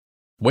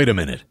Wait a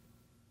minute.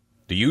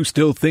 Do you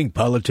still think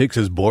politics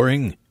is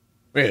boring?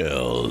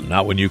 Well,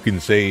 not when you can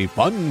say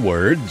fun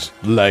words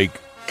like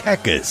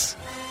caucus.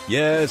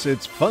 Yes,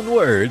 it's fun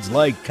words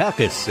like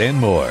caucus and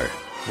more.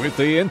 With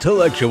the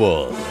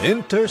intellectual,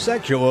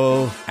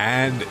 intersexual,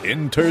 and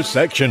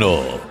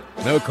intersectional.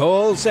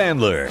 Nicole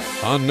Sandler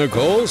on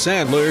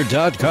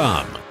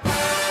NicoleSandler.com.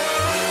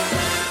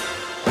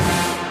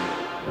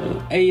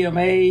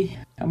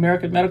 AMA,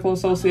 American Medical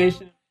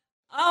Association.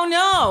 Oh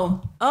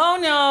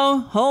no,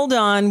 hold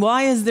on.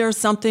 Why is there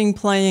something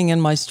playing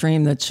in my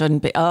stream that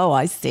shouldn't be? Oh,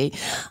 I see.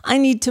 I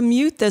need to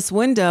mute this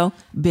window.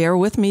 Bear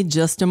with me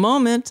just a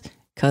moment,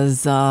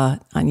 because I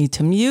need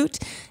to mute.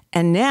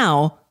 And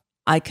now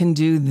I can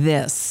do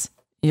this.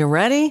 You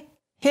ready?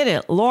 Hit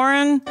it,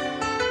 Lauren.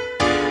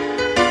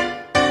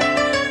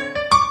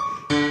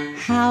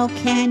 How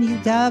can you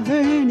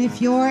govern if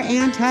you're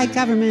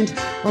anti-government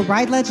or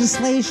write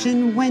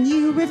legislation when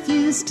you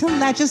refuse to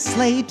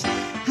legislate?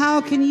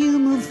 How can you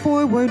move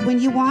forward when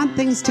you want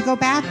things to go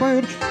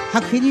backward?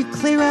 How can you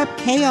clear up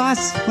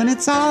chaos when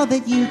it's all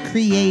that you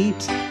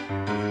create?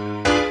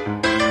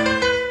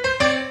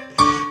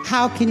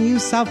 How can you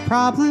solve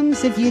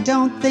problems if you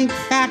don't think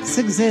facts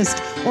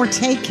exist or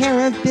take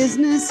care of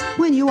business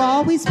when you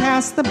always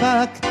pass the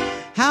buck?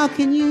 How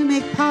can you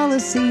make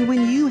policy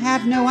when you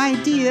have no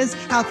ideas?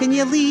 How can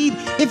you lead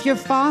if you're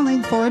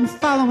falling for and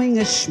following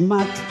a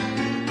schmuck?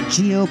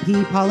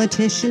 GOP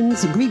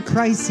politicians greet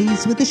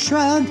crises with a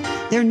shrug.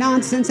 Their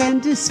nonsense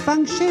and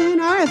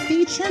dysfunction are a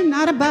feature,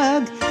 not a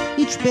bug.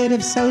 Each bit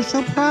of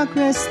social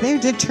progress, they're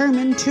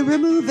determined to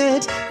remove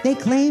it. They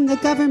claim the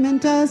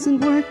government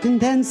doesn't work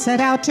and then set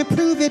out to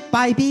prove it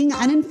by being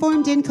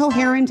uninformed,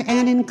 incoherent,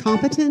 and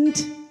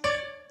incompetent.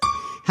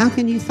 How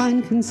can you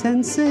find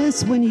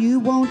consensus when you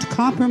won't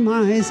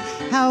compromise?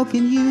 How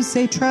can you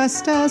say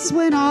trust us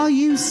when all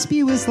you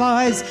spew is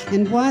lies?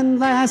 And one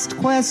last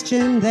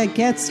question that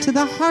gets to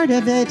the heart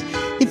of it.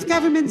 If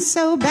government's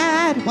so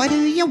bad, why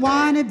do you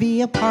want to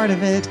be a part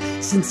of it?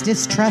 Since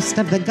distrust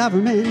of the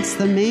government's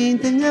the main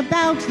thing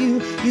about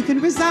you, you can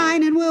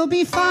resign and we'll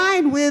be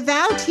fine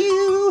without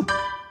you.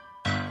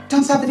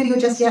 Don't stop the video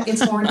just yet.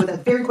 It's Lauren with a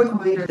very quick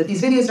reminder that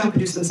these videos don't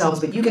produce themselves,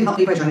 but you can help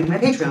me by joining my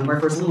Patreon,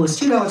 where for as little as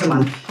 $2 a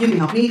month, you can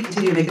help me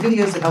continue to make the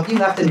videos that help you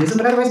laugh the news,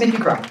 but otherwise make you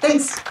cry.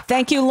 Thanks.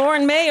 Thank you,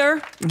 Lauren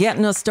Mayer,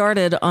 getting us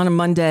started on a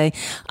Monday.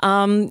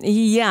 So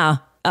David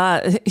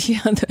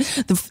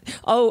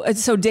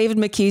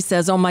McKee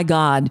says, oh my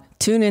God,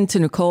 tune into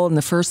Nicole and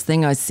the first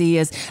thing I see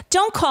is,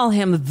 don't call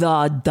him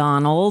the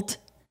Donald.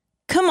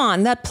 Come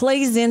on, that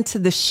plays into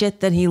the shit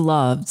that he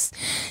loves.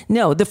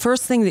 No, the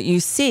first thing that you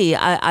see,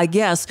 I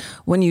guess,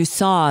 when you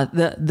saw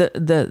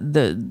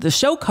the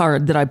show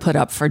card that I put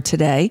up for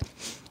today,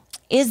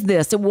 is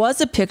this. It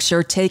was a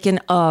picture taken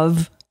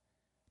of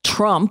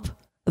Trump,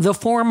 the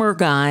former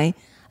guy,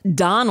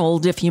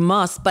 Donald, if you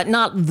must, but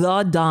not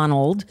the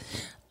Donald,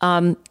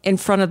 in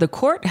front of the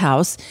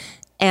courthouse.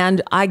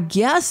 And I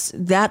guess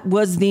that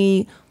was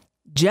the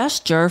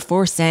gesture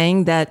for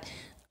saying that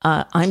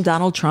I'm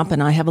Donald Trump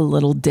and I have a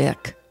little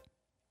dick.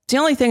 It's the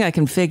only thing I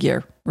can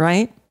figure,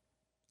 right?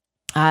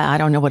 I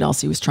don't know what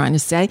else he was trying to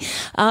say,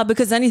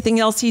 because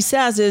anything else he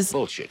says is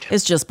bullshit.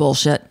 It's just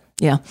bullshit.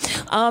 Yeah.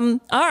 All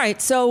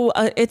right. So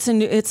it's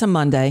a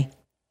Monday,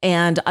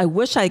 and I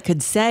wish I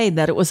could say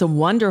that it was a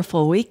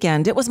wonderful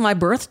weekend. It was my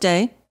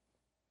birthday.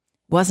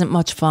 Wasn't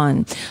much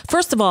fun.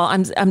 First of all,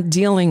 I'm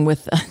dealing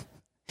with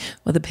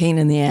a pain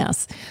in the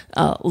ass.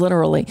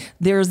 Literally,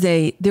 there's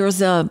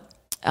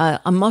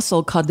a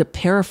muscle called the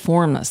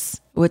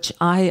piriformis, which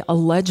I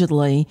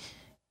allegedly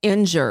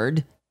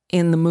injured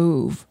in the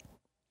move.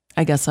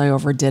 I guess I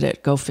overdid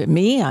it. Go fit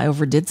me. I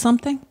overdid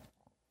something.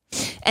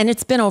 And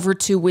it's been over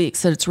 2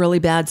 weeks, and it's really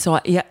bad. So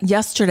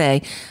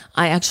yesterday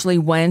I actually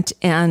went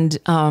and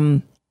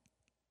had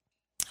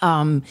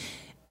an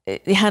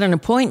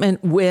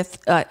appointment with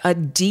a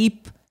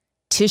deep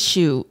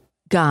tissue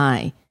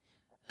guy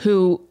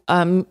who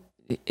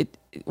it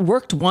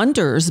worked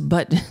wonders,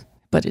 but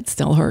it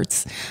still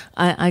hurts.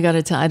 I got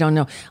to tell, I don't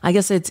know. I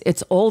guess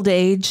it's old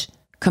age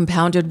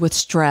compounded with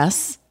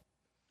stress,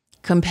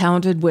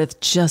 compounded with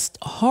just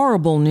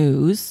horrible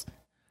news,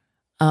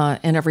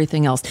 and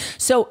everything else.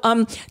 So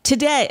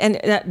today, and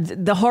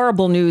the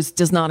horrible news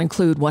does not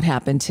include what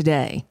happened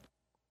today.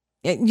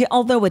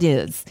 Although it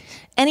is.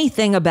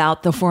 Anything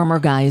about the former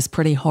guy is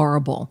pretty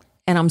horrible.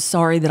 And I'm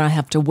sorry that I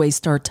have to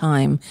waste our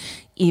time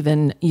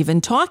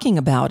even talking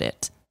about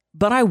it.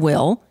 But I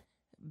will,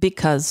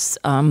 because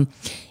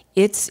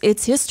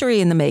it's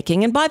history in the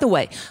making. And by the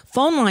way,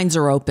 phone lines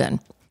are open.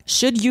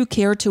 Should you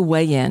care to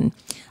weigh in,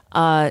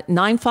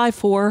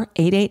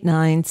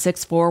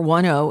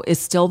 954-889-6410 is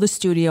still the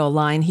studio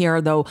line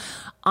here, though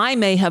I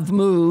may have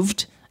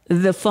moved.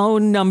 The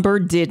phone number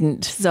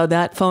didn't. So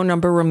that phone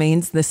number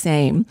remains the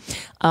same.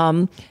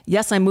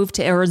 Yes, I moved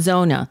to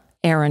Arizona.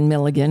 Aaron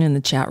Milligan in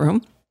the chat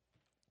room.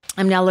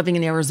 I'm now living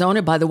in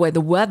Arizona. By the way, the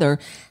weather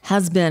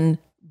has been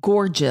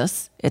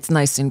gorgeous. It's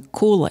nice and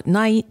cool at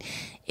night.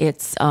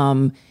 It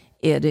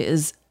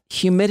is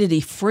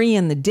humidity free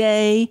in the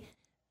day.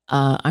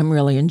 I'm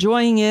really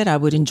enjoying it. I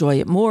would enjoy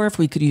it more if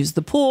we could use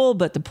the pool,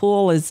 but the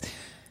pool is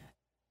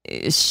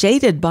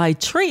shaded by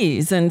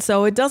trees, and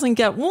so it doesn't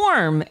get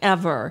warm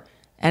ever,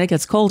 and it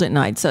gets cold at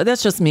night. So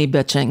that's just me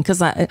bitching,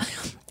 because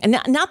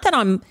not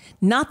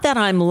that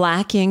I'm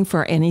lacking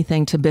for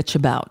anything to bitch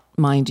about,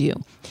 mind you.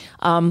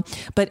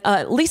 But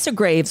Lisa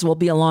Graves will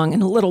be along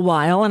in a little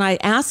while, and I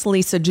asked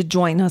Lisa to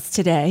join us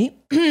today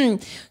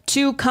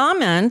to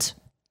comment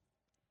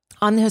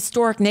on the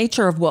historic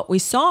nature of what we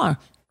saw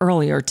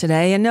earlier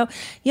today. And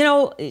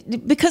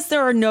because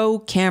there are no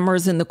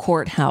cameras in the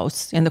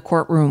courthouse, in the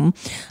courtroom,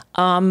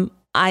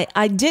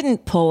 I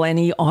didn't pull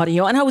any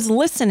audio, and I was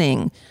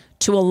listening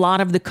to a lot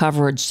of the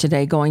coverage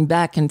today, going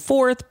back and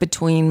forth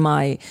between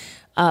my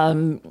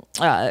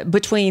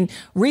between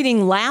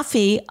reading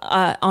Laffy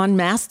on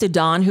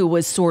Mastodon, who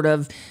was sort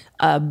of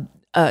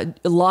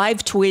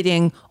live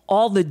tweeting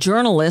all the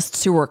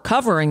journalists who were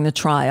covering the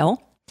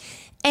trial,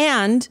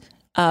 and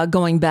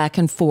going back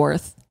and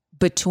forth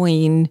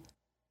between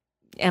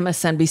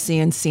MSNBC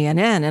and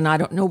CNN, and I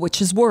don't know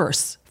which is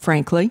worse,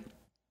 frankly.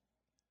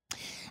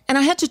 And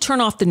I had to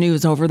turn off the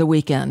news over the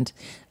weekend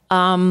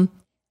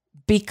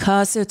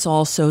because it's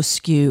all so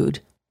skewed.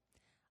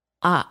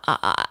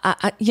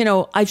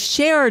 I've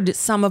shared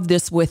some of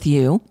this with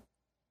you,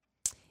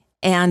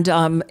 and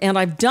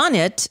I've done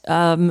it.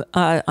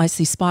 I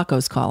see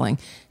Spocko's calling.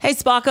 Hey,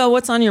 Spocko,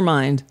 what's on your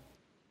mind?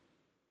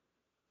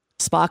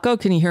 Spocko,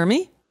 can you hear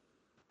me?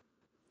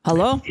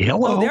 Hello?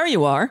 Hello. Oh, there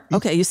you are.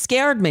 Okay, you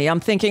scared me.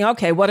 I'm thinking,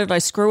 okay, what did I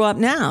screw up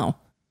now?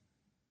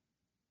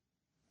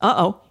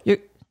 Uh-oh. You're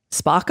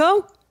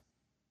Spocko?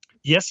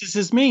 Yes, this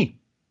is me.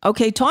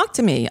 Okay, talk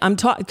to me.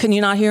 Can you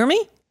not hear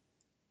me?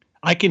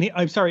 I can.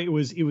 I'm sorry. It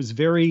was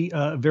very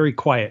very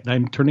quiet.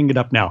 I'm turning it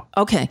up now.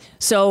 Okay,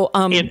 so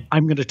and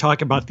I'm going to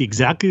talk about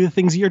exactly the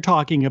things you're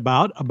talking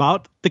about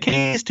the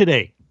case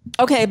today.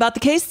 Okay, about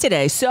the case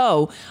today.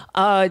 So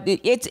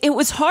it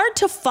was hard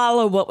to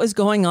follow what was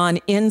going on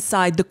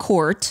inside the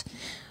court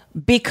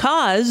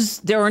because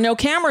there were no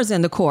cameras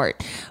in the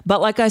court.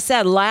 But like I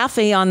said,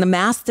 Laffy on the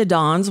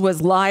Mastodons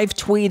was live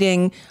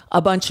tweeting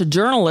a bunch of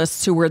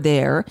journalists who were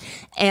there.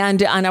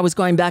 And I was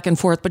going back and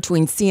forth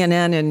between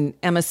CNN and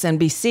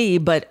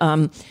MSNBC. But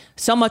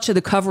so much of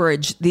the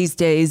coverage these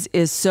days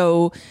is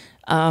so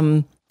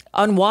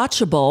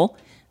unwatchable.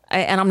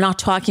 And I'm not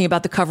talking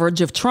about the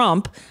coverage of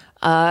Trump.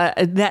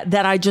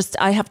 That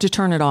I have to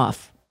turn it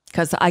off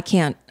because I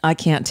can't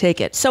take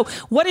it. So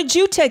what did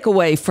you take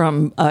away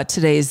from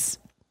today's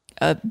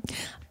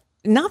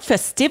not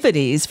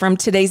festivities, from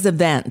today's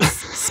events,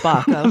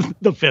 Spocko?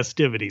 The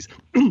festivities.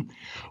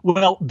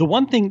 Well, the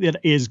one thing that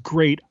is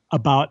great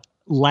about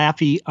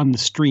Laffy on the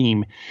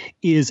stream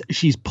is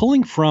she's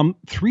pulling from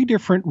 3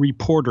 different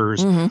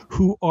reporters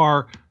who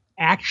are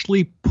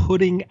actually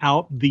putting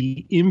out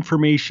the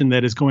information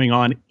that is going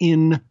on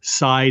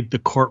inside the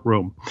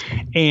courtroom.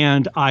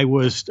 And I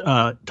was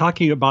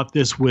talking about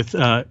this with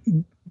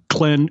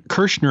Glenn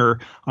Kirshner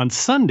on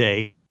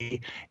Sunday,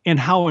 and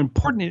how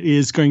important it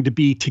is going to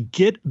be to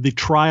get the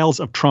trials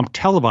of Trump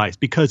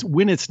televised, because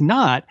when it's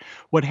not,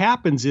 what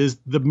happens is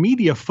the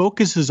media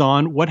focuses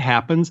on what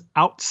happens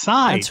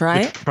outside That's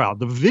right. the trial.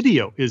 The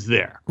video is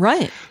there.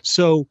 Right.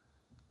 So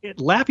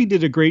Laffy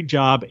did a great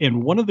job,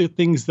 and one of the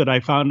things that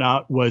I found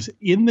out was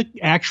in the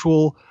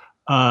actual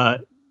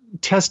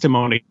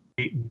testimony,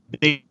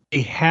 they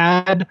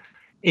had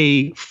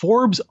a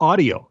Forbes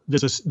audio.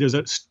 There's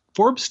a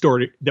Forbes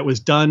story that was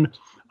done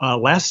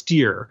last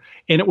year,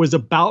 and it was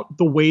about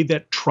the way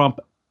that Trump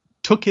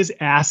took his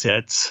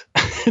assets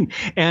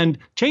and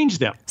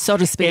changed them, so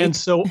to speak. And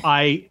so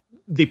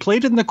they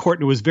played it in the court,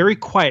 and it was very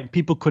quiet.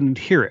 People couldn't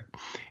hear it.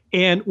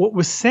 And what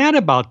was sad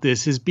about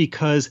this is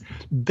because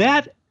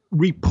that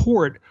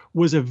report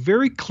was a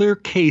very clear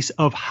case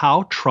of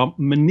how Trump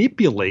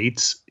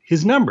manipulates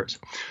his numbers.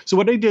 So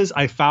what I did is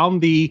I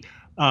found the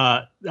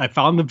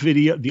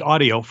video, the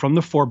audio from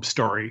the Forbes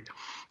story,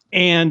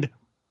 and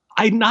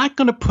I'm not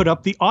going to put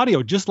up the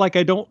audio, just like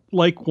I don't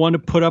want to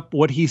put up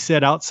what he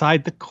said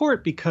outside the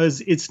court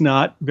because it's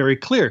not very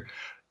clear.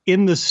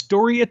 In the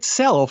story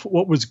itself,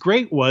 what was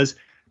great was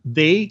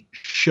they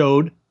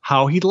showed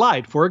how he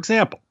lied. For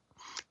example,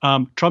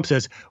 Trump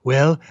says,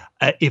 well,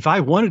 if I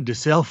wanted to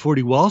sell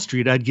 40 Wall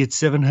Street, I'd get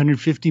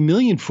 $750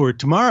 million for it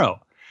tomorrow.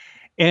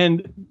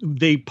 And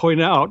they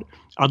point out,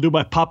 I'll do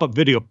my pop-up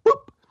video.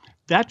 Boop,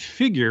 that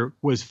figure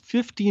was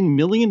 $15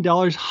 million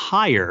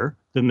higher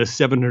than the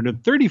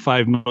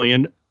 $735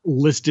 million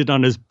listed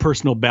on his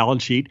personal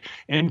balance sheet,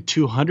 and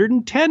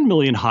 $210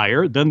 million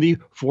higher than the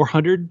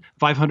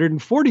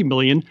 $540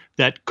 million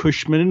that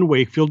Cushman and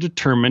Wakefield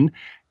determined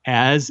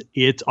as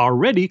its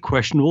already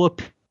questionable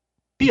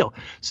appeal.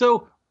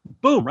 So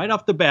boom, right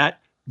off the bat,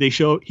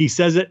 he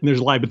says it and there's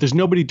a lie, but there's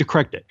nobody to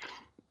correct it.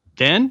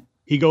 Then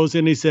he goes in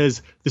and he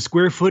says the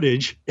square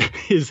footage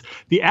is,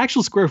 the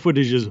actual square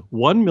footage is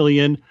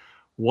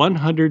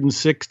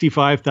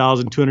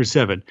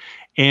 1,165,207.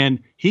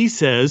 And he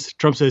says,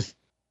 Trump says,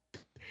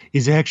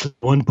 is actually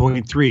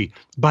 1.3.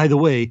 By the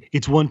way,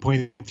 it's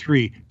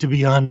 1.3, to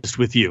be honest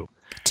with you.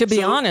 To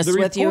be honest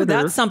with you,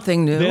 that's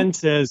something new. Then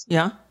says,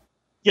 yeah.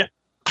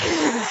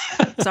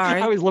 Sorry.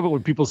 I always love it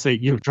when people say,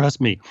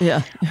 trust me.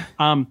 Yeah.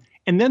 And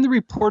then the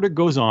reporter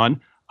goes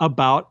on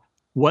about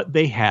what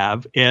they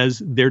have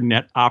as their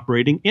net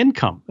operating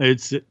income.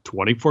 It's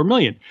 $24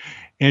 million.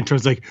 And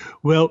Trump's like,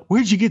 well,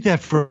 where'd you get that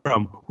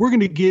from? We're going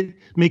to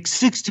make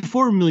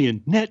 $64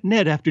 million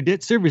net after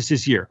debt service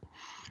this year.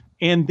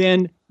 And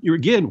then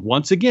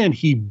once again,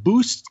 he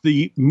boosts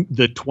the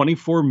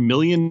 $24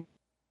 million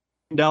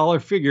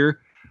figure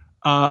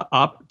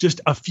up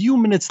just a few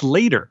minutes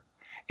later.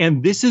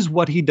 And this is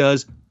what he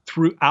does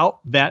throughout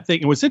that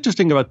thing. And what's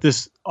interesting about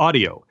this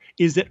audio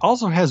is it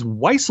also has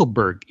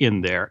Weisselberg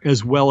in there,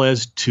 as well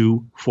as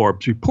to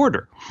Forbes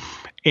reporter.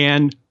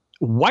 And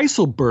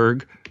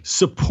Weisselberg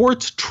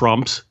supports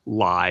Trump's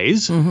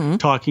lies,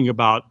 talking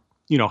about,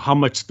 how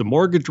much the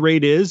mortgage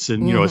rate is,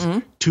 and, it's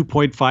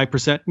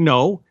 2.5%.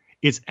 No,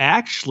 it's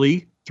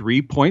actually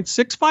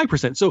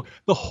 3.65%. So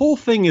the whole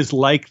thing is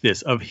like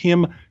this, of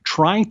him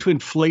trying to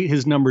inflate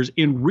his numbers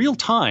in real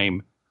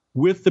time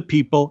with the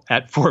people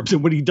at Forbes.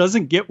 And when he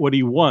doesn't get what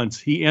he wants,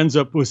 he ends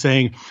up with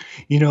saying,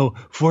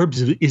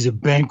 Forbes is a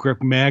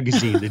bankrupt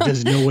magazine that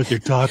doesn't know what they're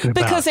talking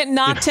about. Because it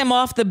knocked him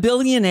off the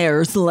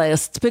billionaires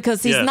list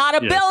because he's not a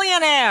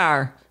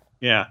billionaire.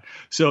 Yeah.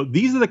 So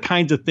these are the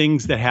kinds of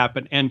things that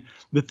happen. And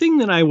the thing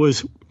that I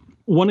was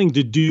wanting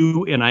to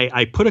do, and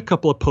I put a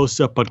couple of posts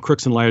up on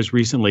Crooks and Liars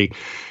recently,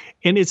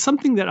 and it's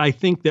something that I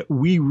think that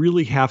we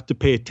really have to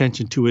pay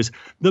attention to, is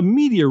the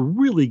media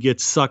really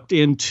gets sucked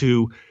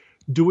into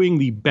doing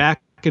the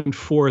back and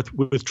forth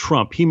with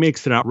Trump. He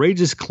makes an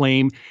outrageous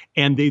claim,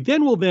 and they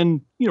will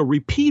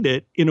repeat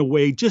it in a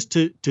way just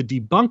to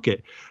debunk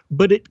it.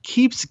 But it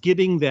keeps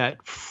getting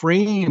that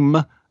frame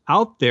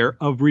out there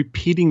of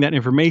repeating that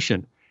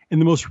information. And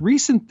the most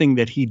recent thing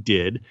that he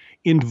did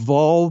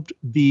involved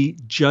the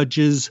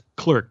judge's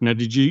clerk. Now,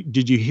 did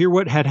you hear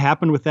what had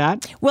happened with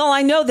that? Well,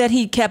 I know that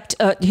he kept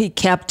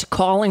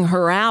calling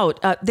her out.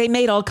 They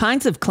made all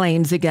kinds of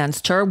claims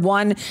against her.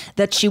 One,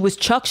 that she was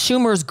Chuck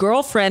Schumer's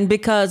girlfriend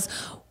because,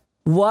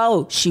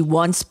 whoa, she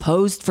once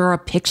posed for a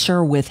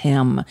picture with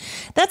him.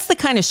 That's the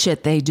kind of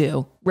shit they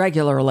do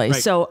regularly. Right.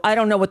 So I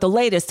don't know what the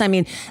latest. I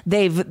mean,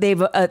 they've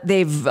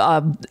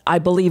I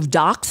believe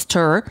doxed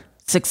her,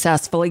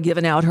 successfully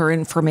given out her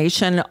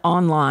information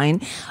online.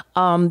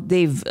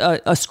 They've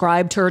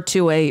ascribed her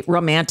to a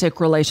romantic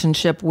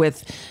relationship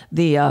with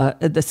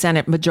the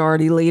Senate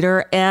Majority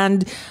Leader,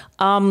 and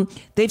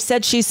they've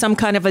said she's some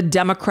kind of a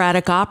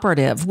Democratic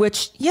operative.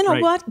 Which,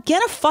 what?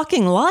 Get a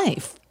fucking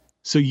life.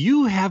 So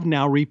you have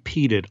now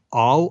repeated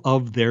all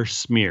of their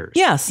smears.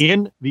 Yes.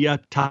 In the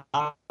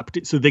top.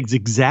 So that's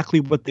exactly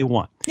what they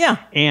want. Yeah.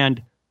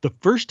 And the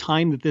first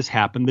time that this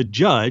happened, the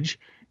judge,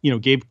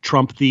 gave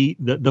Trump the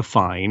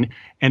fine,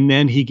 and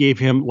then he gave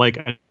him like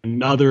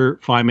another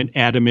fine and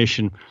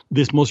admission.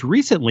 This most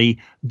recently,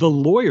 the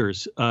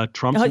lawyers,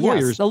 Trump's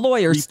lawyers. Yes, the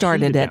lawyers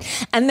started it.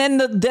 And then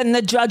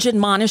the judge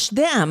admonished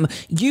them,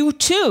 you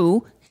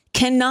too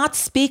cannot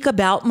speak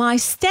about my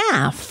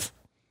staff,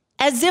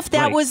 as if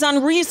that was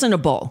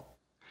unreasonable.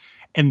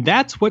 And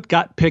that's what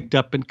got picked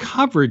up in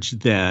coverage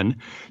then.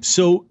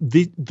 So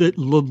the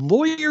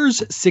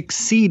lawyers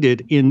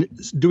succeeded in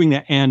doing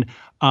that. And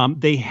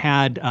they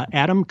had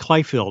Adam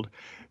Kleifeld,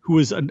 who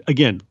was,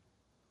 again,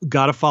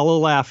 got to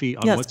follow Laffey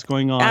on what's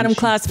going on. Adam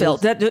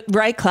Klasfeld,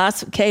 right?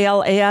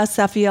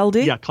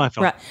 Klasfeld? Yeah,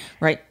 Kleifeld.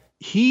 Right.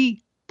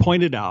 He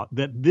pointed out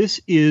that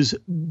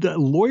the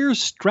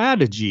lawyer's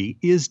strategy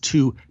is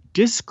to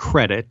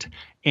discredit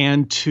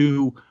and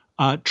to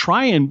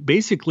try and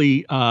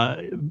basically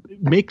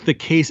make the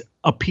case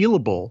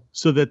appealable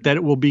so that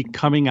it will be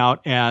coming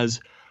out as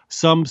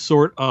some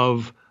sort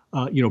of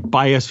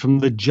bias from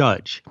the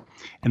judge.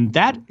 And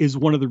that is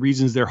one of the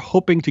reasons they're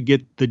hoping to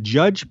get the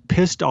judge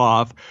pissed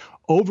off,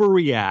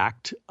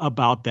 overreact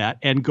about that,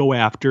 and go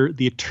after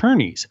the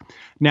attorneys.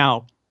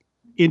 Now,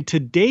 in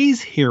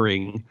today's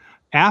hearing,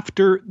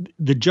 after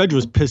the judge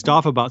was pissed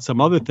off about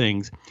some other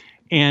things,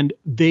 and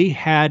they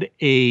had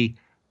a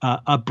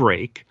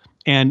break,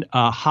 and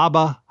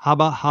Haba,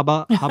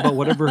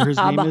 whatever his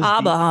name is.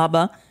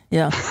 Haba.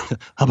 Yeah.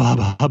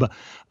 Haba.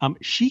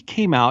 She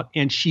came out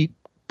and she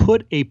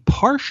put a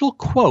partial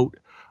quote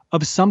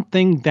of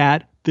something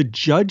that the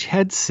judge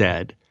had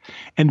said,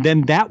 and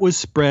then that was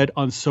spread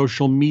on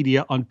social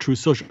media, on Truth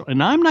Social.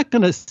 And I'm not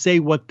going to say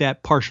what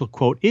that partial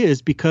quote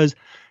is because,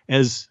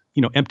 as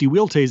Empty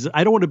Wheel says,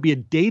 I don't want to be a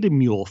data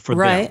mule for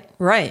them.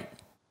 Right.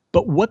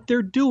 But what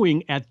they're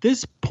doing at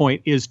this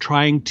point is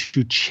trying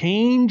to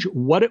change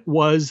what it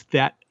was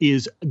that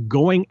is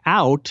going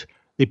out.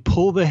 They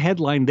pull the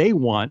headline they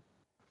want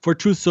for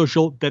Truth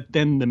Social that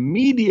then the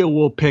media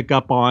will pick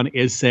up on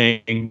as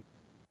saying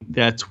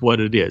that's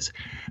what it is.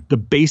 The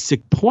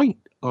basic point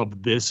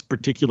of this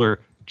particular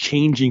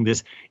changing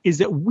this is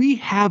that we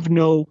have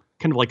no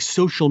kind of like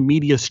social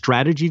media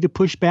strategy to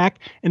push back,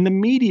 and the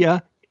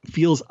media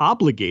feels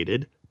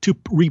obligated to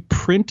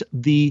reprint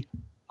the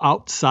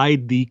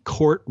outside the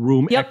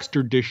courtroom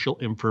extrajudicial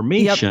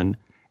information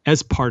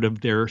as part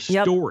of their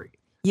story.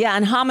 Yeah,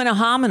 and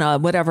Hamina,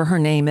 whatever her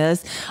name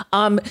is,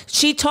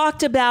 she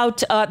talked about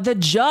the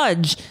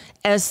judge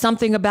as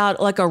something about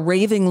like a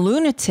raving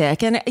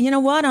lunatic. And you know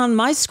what? On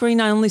my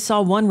screen, I only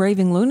saw one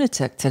raving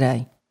lunatic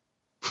today.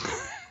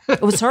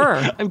 It was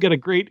her. I've got a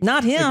great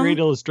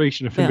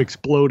illustration of him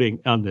exploding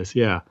on this.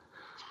 Yeah.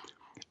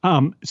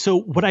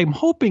 So what I'm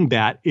hoping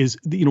that is,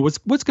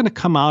 what's going to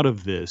come out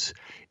of this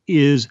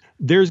is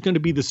there's going to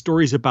be the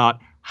stories about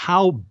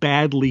how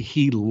badly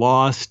he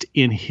lost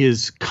in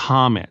his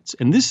comments.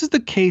 And this is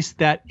the case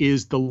that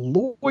is the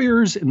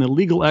lawyers and the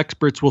legal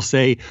experts will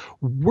say,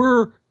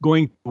 we're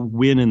going to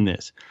win in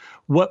this.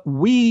 What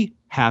we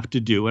have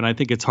to do, and I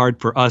think it's hard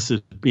for us as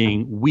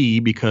being we,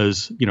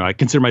 because, I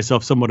consider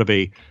myself somewhat of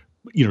a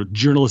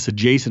journalist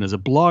adjacent as a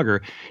blogger,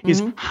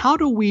 is how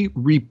do we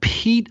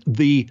repeat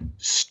the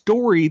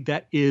story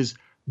that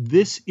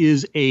this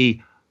is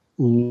a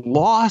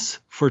loss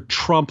for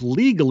Trump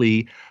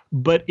legally,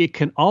 but it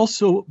can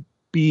also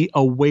be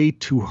a way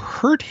to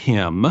hurt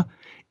him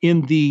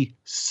in the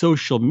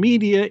social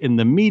media, in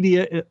the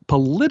media,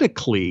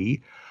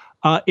 politically,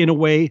 in a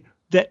way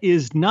that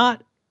is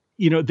not,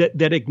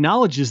 that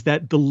acknowledges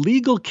that the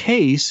legal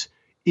case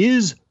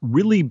is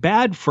really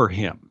bad for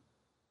him.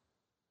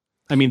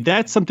 I mean,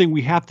 that's something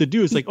we have to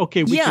do. It's like,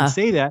 okay, we can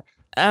say that,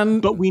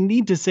 but we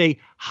need to say,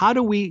 how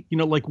do we, and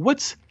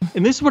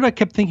this is what I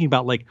kept thinking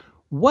about, like,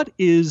 what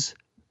is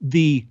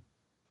the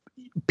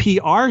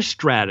PR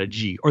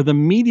strategy or the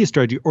media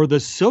strategy or the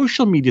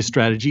social media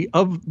strategy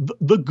of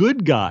the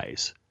good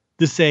guys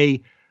to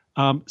say,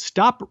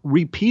 stop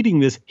repeating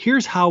this.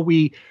 Here's how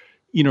we,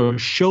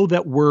 show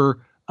that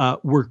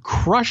we're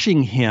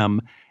crushing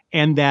him,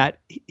 and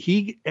that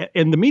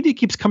and the media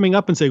keeps coming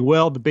up and saying,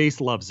 well, the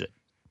base loves it.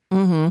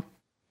 Mm-hmm.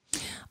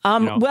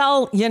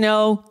 Well,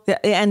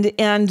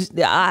 and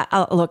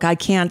look, I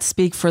can't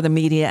speak for the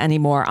media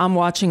anymore. I'm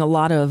watching a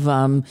lot of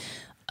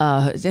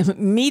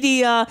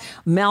media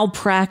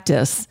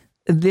malpractice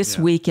this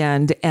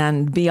weekend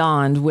and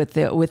beyond with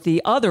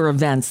the other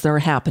events that are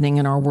happening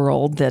in our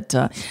world that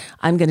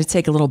I'm going to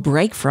take a little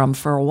break from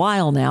for a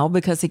while now,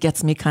 because it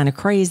gets me kind of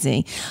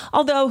crazy.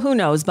 Although, who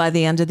knows, by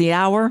the end of the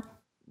hour,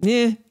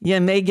 you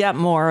may get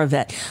more of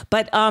it.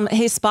 But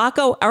hey,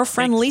 Spocko, our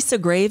friend Lisa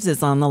Graves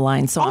is on the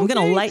line, so I'm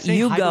going to let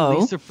you go. Hi to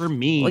Lisa for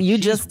me. Well, you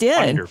just did.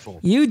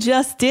 Wonderful. You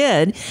just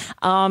did.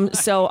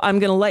 So I'm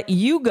going to let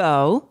you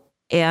go,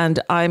 and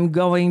I'm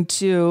going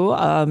to,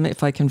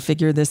 if I can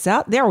figure this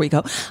out, there we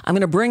go. I'm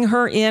going to bring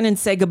her in and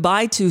say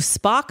goodbye to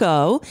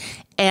Spocko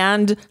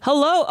and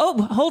hello.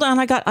 Oh, hold on,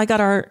 I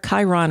got our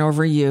Chiron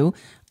over you.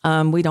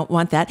 We don't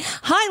want that.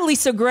 Hi,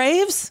 Lisa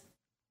Graves.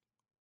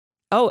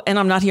 Oh, and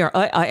I'm not here.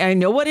 I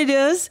know what it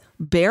is.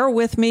 Bear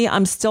with me.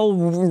 I'm still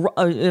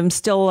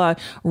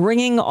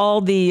wringing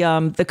all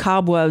the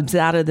cobwebs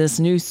out of this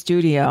new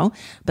studio.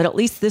 But at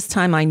least this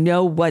time I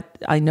know what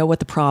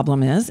the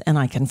problem is, and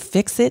I can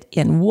fix it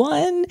in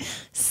 1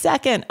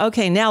 second.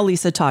 Okay, now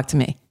Lisa, talk to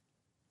me.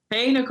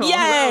 Hey, Nicole. Yay!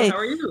 Hello. How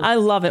are you? I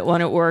love it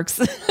when it works.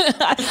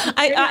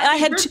 I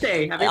had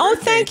birthday. Happy oh,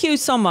 birthday. thank you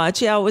so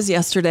much. Yeah, it was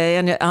yesterday,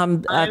 and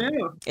I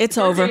know. it's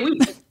over.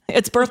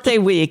 It's birthday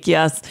week.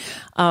 Yes.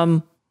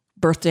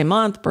 Birthday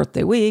month,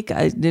 birthday week.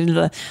 I did,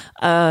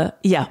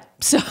 yeah.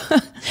 So,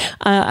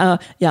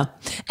 yeah.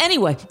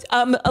 Anyway,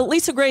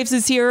 Lisa Graves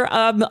is here.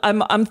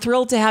 I'm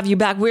thrilled to have you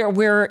back.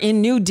 We're in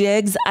new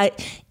digs.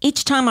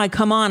 Each time I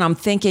come on, I'm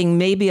thinking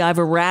maybe I've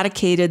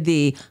eradicated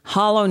the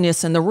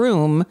hollowness in the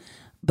room,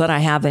 but I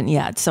haven't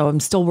yet. So I'm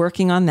still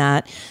working on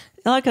that.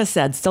 Like I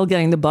said, still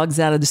getting the bugs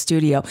out of the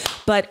studio.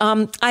 But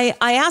I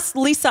asked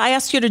Lisa, I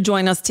asked you to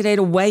join us today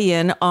to weigh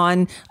in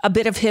on a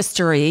bit of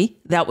history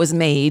that was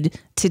made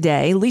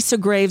today. Lisa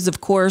Graves, of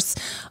course,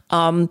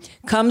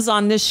 comes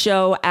on this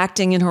show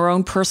acting in her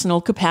own personal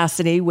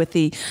capacity with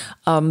the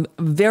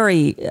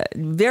very,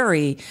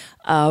 very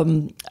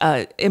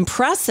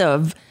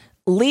impressive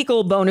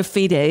legal bona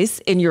fides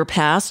in your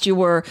past. You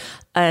were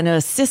an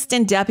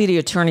assistant deputy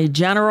attorney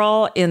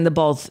general in the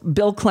both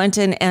Bill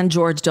Clinton and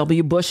George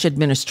W. Bush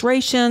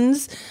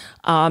administrations.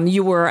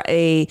 You were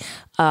a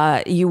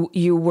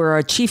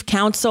chief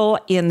counsel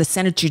in the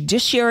Senate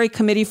Judiciary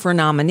Committee for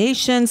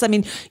nominations. I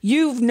mean,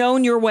 you've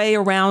known your way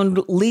around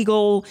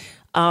legal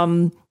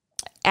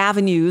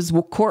avenues,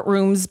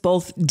 courtrooms,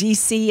 both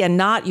DC and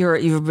not.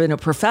 You've been a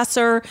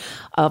professor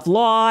of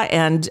law,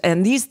 and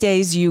these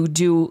days you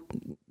do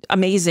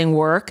amazing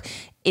work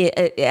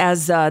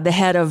as the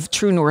head of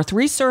True North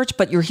Research,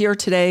 but you're here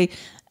today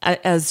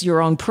as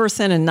your own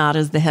person and not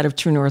as the head of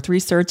True North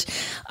Research.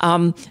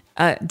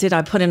 Did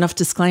I put enough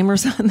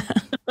disclaimers on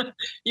that?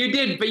 You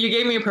did, but you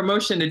gave me a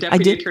promotion to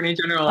Deputy Attorney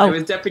General. I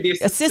was Deputy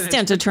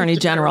Assistant Attorney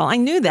General. I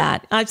knew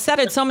that. I've said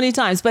it so many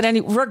times, but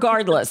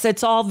regardless,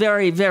 it's all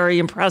very, very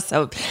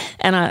impressive.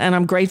 And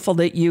I'm grateful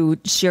that you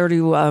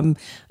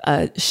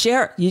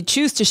you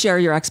choose to share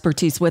your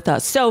expertise with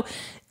us. So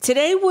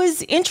today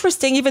was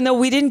interesting, even though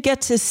we didn't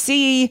get to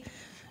see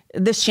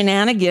the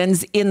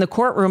shenanigans in the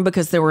courtroom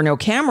because there were no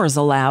cameras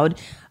allowed.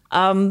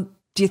 Do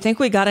you think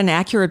we got an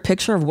accurate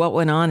picture of what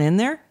went on in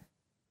there?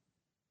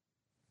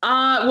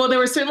 Well, there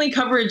was certainly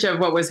coverage of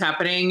what was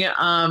happening.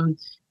 I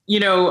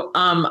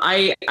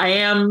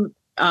am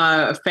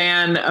a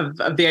fan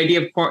of the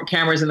idea of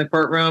cameras in the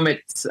courtroom.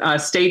 It's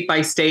state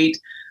by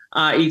state.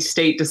 Each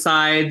state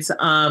decides.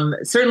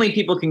 Certainly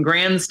people can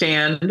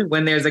grandstand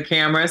when there's a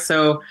camera.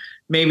 So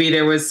maybe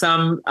there was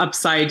some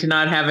upside to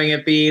not having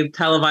it be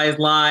televised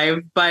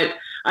live, but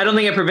I don't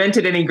think it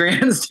prevented any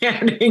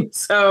grandstanding.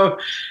 So,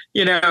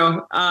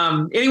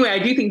 anyway, I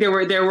do think there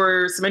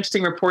were some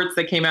interesting reports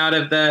that came out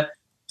of the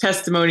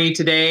testimony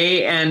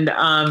today. And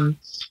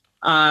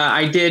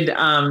I did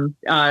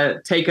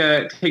take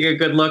a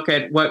good look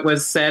at what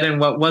was said and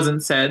what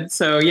wasn't said.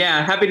 So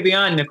yeah, happy to be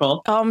on,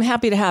 Nicole. I'm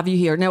happy to have you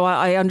here. Now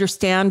I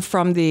understand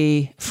from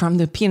the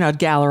peanut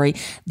gallery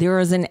there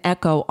is an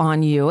echo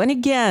on you. And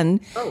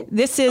again,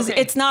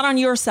 it's not on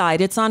your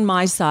side, it's on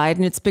my side,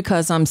 and it's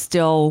because I'm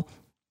still,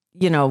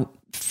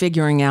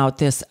 figuring out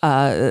this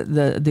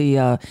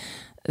the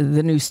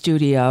new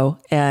studio.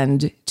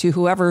 And to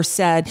whoever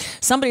said,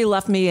 somebody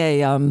left me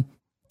a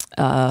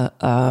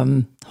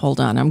hold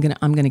on, I'm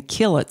gonna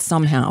kill it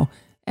somehow,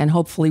 and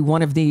hopefully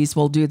one of these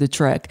will do the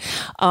trick.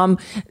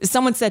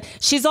 Someone said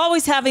she's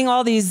always having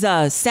all these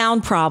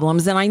sound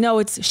problems, and I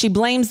know she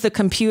blames the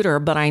computer,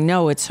 but I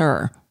know it's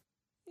her.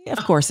 Yeah,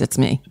 of course, it's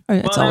me.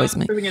 It's always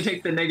me. We're gonna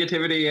take the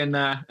negativity and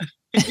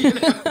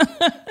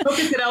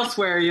focus it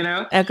elsewhere.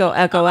 Echo.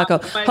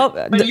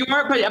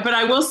 But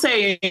I will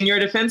say, in your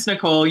defense,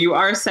 Nicole, you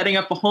are setting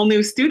up a whole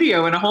new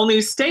studio in a whole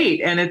new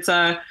state, and it's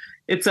an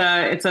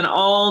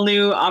all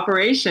new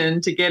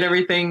operation to get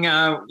everything,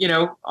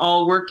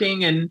 all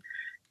working and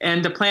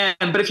to plan.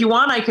 But if you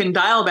want, I can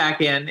dial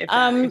back in. If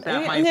that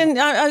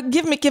might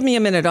give me a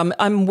minute.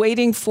 I'm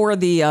waiting for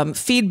the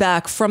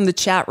feedback from the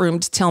chat room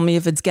to tell me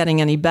if it's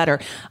getting any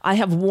better. I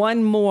have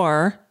one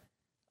more.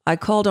 I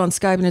called on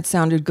Skype and it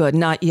sounded good.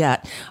 Not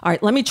yet. All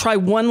right, let me try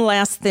one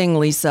last thing,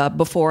 Lisa,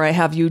 before I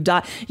have you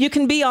die. You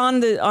can be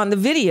on the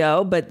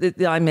video, but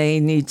I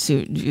may need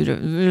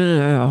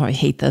to. I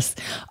hate this.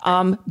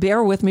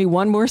 Bear with me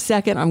one more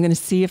second. I'm going to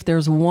see if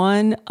there's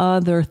one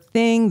other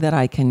thing that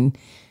I can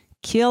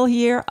kill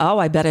here. Oh,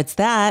 I bet it's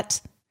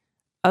that.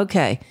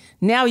 Okay,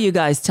 now you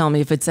guys tell me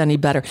if it's any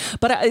better.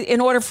 But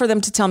in order for them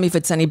to tell me if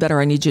it's any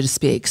better, I need you to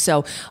speak.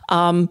 So.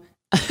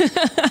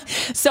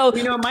 So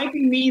it might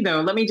be me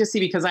though. Let me just see,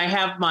 because I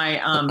have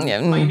my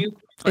my new.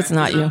 It's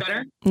not you.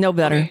 Better? No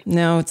better. Okay.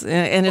 No,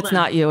 it's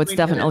not you. It's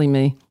definitely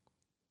me.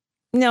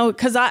 No,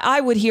 because I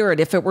would hear it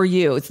if it were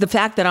you. It's the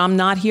fact that I'm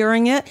not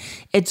hearing it.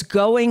 It's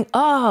going.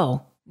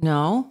 Oh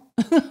no.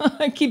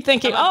 I keep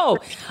thinking. Oh,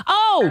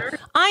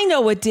 I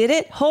know what did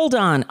it. Hold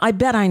on. I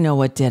bet I know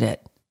what did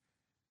it.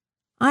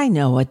 I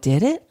know what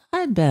did it.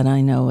 I bet I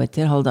know what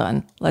did. Hold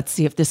on. Let's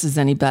see if this is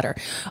any better.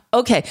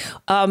 Okay.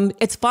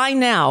 It's fine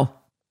now.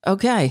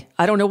 Okay.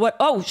 I don't know what.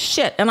 Oh,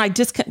 shit. And I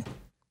did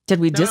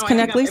we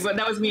disconnect, Lisa? But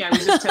that was me. I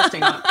was just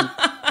testing. How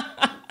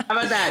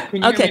about that?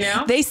 Can you hear me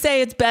now? They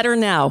say it's better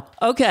now.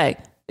 Okay.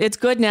 It's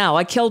good now.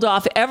 I killed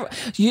off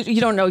you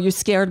don't know, you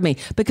scared me,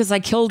 because I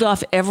killed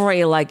off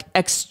every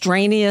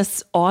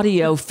extraneous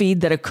audio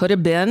feed that it could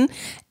have been.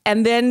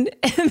 And then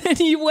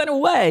you went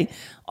away.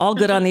 All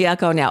good on the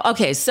echo now.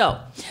 Okay. So,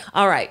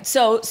 all right.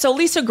 So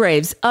Lisa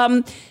Graves,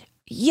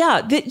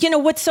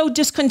 what's so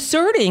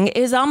disconcerting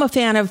is I'm a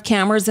fan of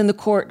cameras in the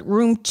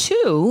courtroom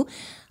too.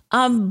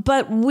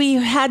 But we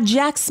had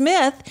Jack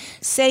Smith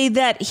say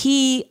that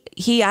he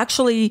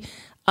actually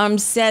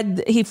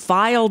said he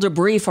filed a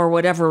brief or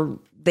whatever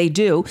they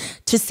do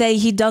to say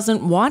he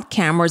doesn't want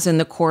cameras in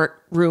the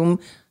courtroom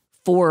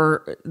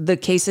for the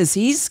cases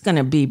he's going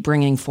to be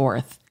bringing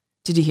forth.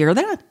 Did you hear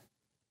that?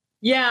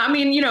 Yeah, I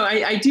mean,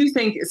 I do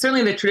think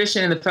certainly the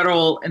tradition in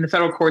the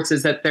federal courts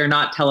is that they're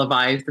not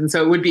televised, and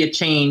so it would be a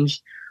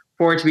change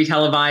for it to be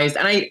televised.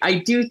 And I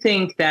do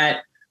think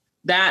that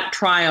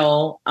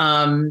trial,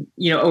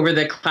 over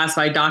the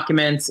classified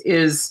documents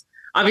is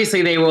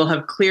obviously they will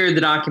have cleared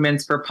the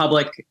documents for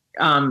public,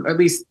 or at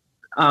least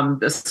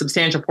a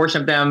substantial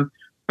portion of them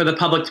for the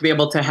public to be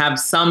able to have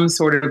some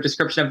sort of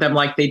description of them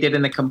like they did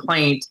in the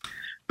complaint.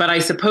 But I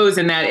suppose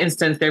in that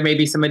instance, there may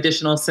be some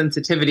additional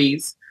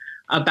sensitivities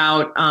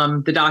about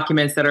the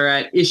documents that are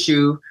at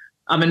issue,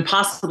 and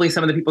possibly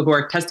some of the people who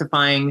are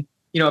testifying,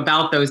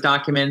 about those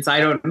documents. I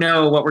don't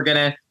know what we're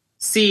going to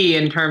see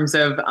in terms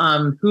of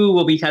who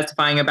will be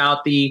testifying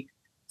about the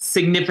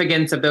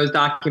significance of those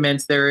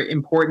documents, their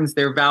importance,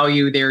 their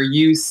value, their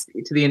use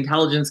to the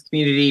intelligence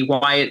community,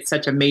 why it's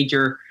such a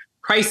major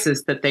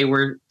crisis that they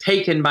were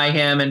taken by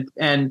him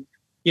and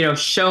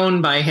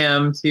shown by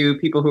him to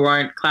people who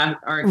aren't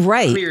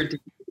right. cleared to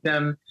keep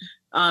them.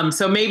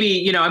 So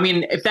maybe,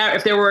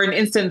 if there were an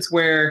instance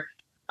where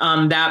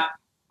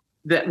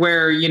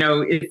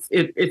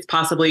it's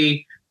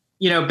possibly,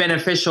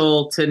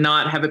 beneficial to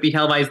not have it be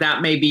televised,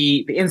 that may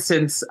be the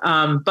instance.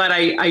 But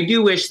I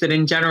do wish that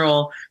in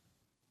general,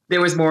 there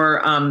was more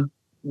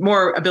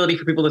ability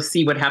for people to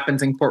see what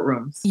happens in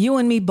courtrooms. You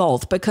and me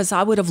both, because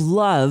I would have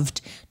loved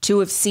to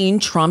have seen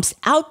Trump's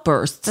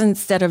outbursts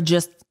instead of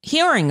just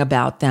hearing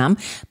about them,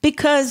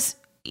 because,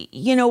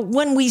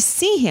 when we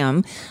see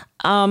him,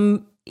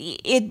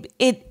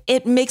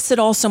 it makes it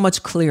all so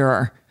much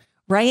clearer,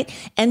 right?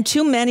 And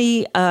too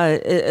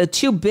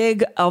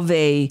big of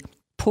a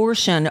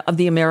portion of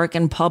the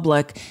American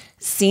public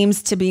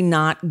seems to be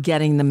not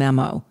getting the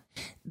memo.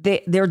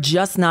 They're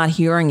just not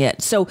hearing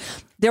it. So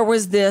there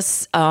was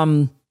this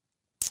New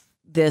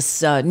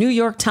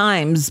York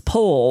Times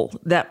poll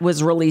that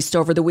was released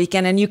over the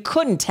weekend, and you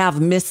couldn't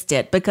have missed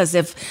it, because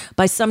if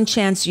by some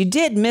chance you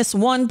did miss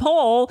one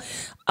poll,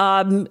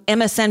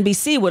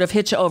 MSNBC would have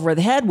hit you over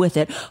the head with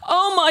it.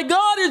 Oh my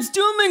God, it's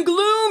doom and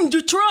gloom.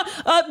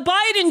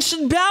 Biden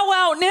should bow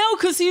out now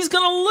because he's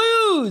going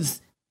to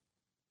lose.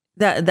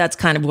 That's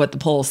kind of what the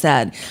poll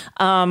said.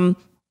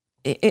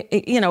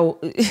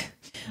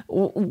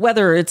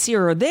 Whether it's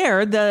here or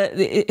there,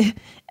 the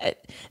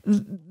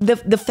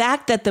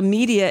fact that the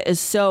media is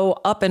so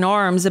up in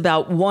arms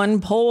about one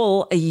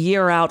poll a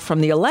year out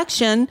from the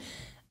election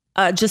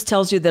just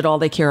tells you that all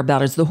they care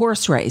about is the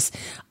horse race.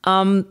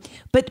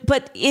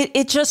 But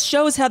it just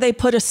shows how they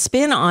put a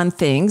spin on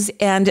things,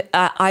 and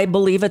I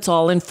believe it's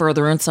all in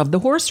furtherance of the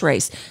horse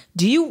race.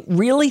 Do you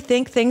really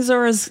think things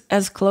are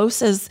as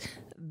close as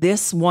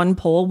this one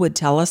poll would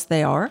tell us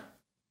they are?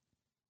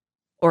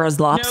 Or as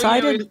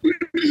lopsided?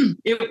 No,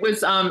 it was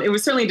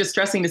certainly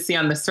distressing to see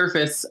on the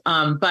surface,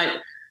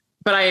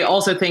 but I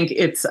also think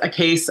it's a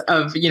case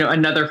of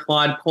another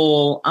flawed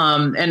poll,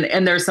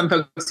 and there's some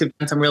folks who've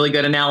done some really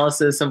good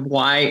analysis of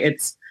why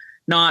it's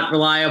not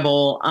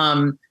reliable.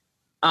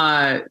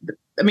 I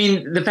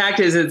mean, the fact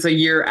is it's a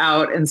year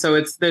out, and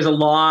so there's a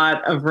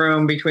lot of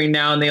room between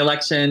now and the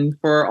election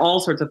for all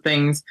sorts of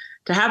things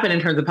to happen in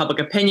terms of public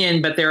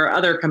opinion, but there are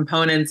other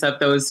components of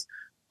those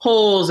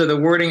polls, or the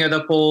wording of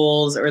the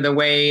polls, or the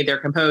way they're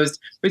composed.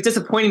 It was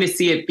disappointing to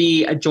see it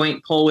be a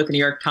joint poll with the New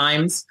York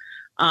Times.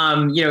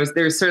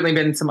 There's certainly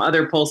been some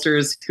other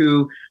pollsters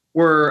who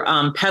were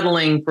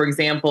peddling, for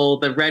example,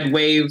 the red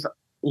wave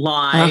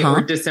lie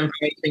or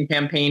disinformation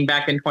campaign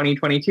back in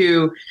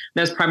 2022.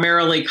 That's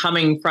primarily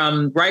coming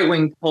from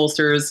right-wing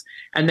pollsters,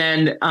 and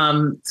then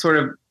sort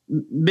of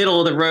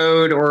middle of the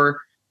road or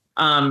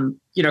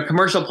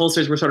commercial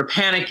pollsters were sort of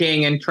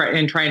panicking and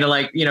trying to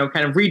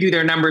kind of redo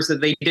their numbers so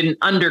they didn't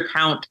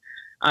undercount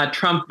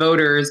Trump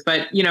voters.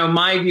 But,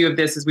 my view of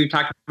this, as we've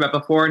talked about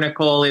before,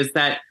 Nicole, is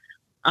that,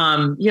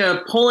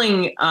 the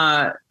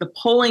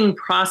polling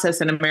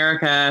process in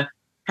America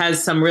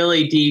has some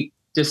really deep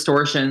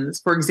distortions.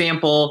 For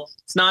example,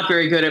 it's not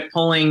very good at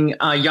polling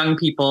young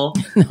people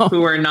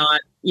who are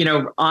not,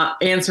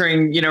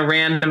 answering,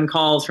 random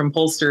calls from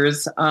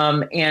pollsters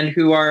and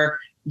who are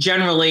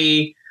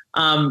generally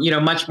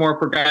much more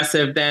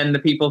progressive than the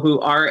people who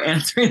are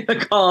answering the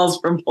calls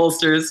from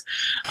pollsters,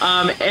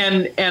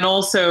 and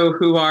also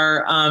who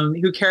are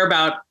who care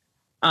about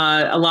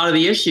a lot of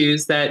the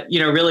issues that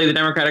really the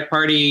Democratic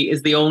Party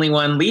is the only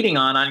one leading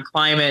on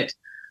climate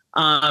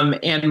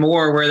and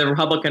more, where the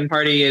Republican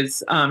Party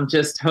is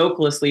just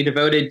hopelessly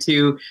devoted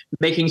to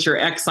making sure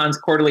Exxon's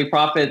quarterly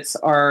profits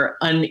are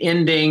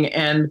unending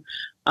and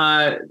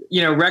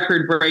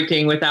record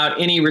breaking without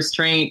any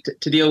restraint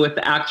to deal with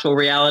the actual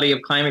reality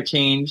of climate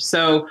change.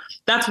 So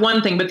that's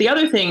one thing. But the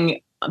other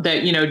thing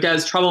that,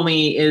 does trouble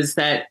me is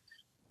that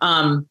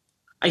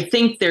I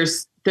think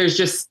there's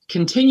just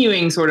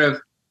continuing sort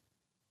of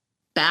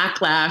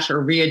backlash or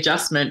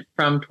readjustment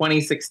from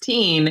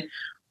 2016,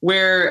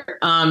 where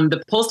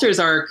the pollsters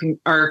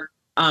are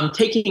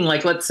taking,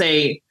 like, let's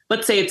say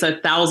it's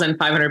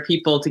 1,500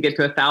 people to get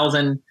to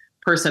 1,000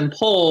 person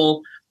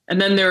poll,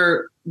 and then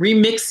they're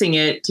remixing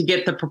it to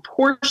get the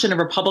proportion of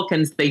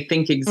Republicans they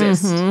think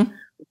exist, the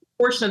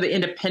proportion of the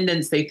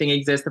independents they think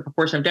exist, the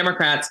proportion of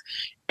Democrats.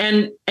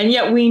 And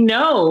yet we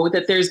know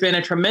that there's been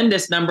a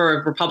tremendous number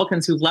of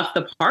Republicans who've left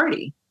the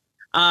party,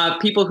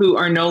 people who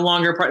are no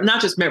longer part, not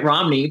just Mitt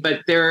Romney,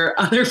 but there are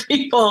other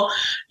people,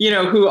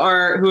 who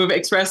have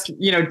expressed,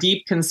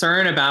 deep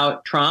concern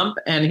about Trump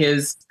and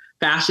his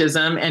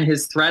fascism and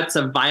his threats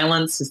of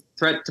violence, his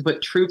threat to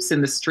put troops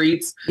in the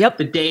streets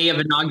the day of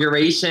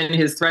inauguration,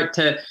 his threat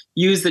to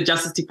use the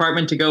Justice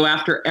Department to go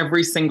after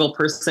every single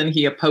person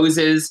he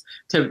opposes,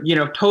 to,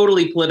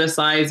 totally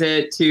politicize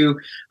it, to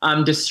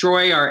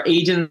destroy our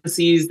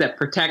agencies that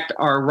protect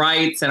our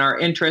rights and our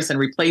interests and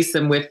replace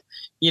them with,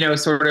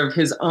 sort of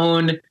his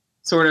own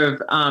sort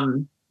of,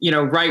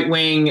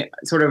 right-wing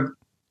sort of,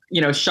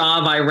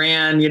 Shah of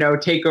Iran,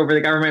 take over the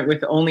government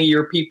with only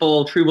your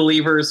people, true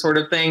believers sort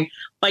of thing.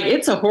 Like,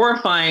 it's a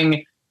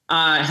horrifying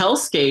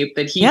hellscape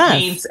that he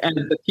paints as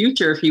the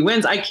future if he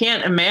wins. I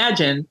can't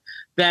imagine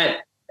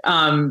that,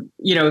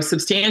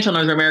 substantial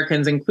numbers of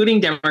Americans,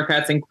 including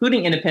Democrats,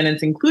 including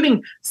independents,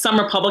 including some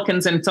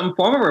Republicans and some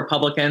former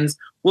Republicans,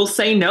 will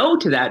say no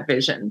to that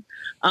vision.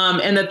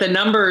 And that the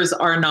numbers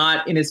are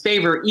not in his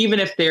favor, even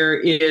if there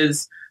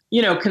is,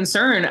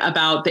 concern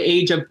about the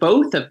age of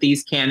both of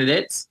these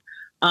candidates.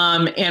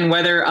 And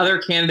whether other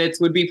candidates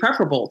would be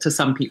preferable to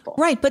some people.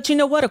 Right. But you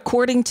know what?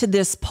 According to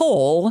this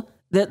poll,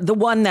 the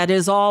one that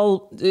is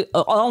all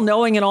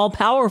knowing and all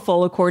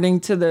powerful,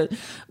 according to the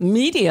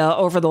media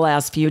over the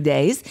last few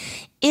days,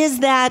 is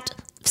that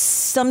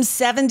some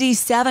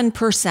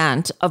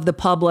 77% of the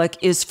public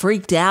is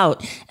freaked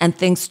out and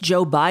thinks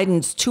Joe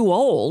Biden's too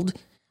old,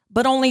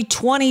 but only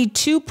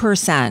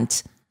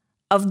 22%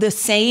 of the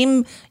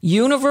same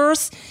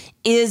universe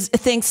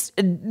thinks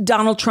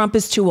Donald Trump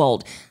is too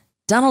old.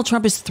 Donald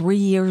Trump is 3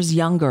 years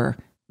younger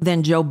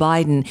than Joe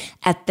Biden.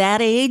 At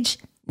that age,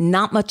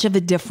 not much of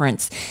a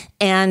difference.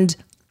 And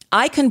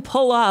I can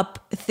pull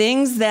up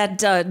things that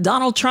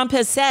Donald Trump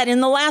has said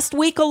in the last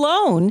week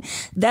alone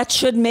that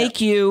should make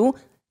you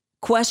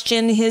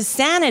question his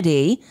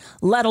sanity,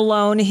 let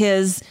alone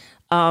his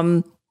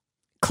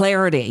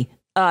clarity.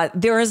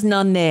 There is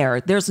none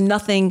there. There's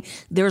nothing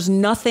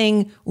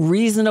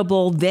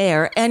reasonable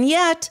there. And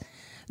yet,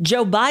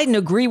 Joe Biden,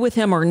 agree with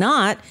him or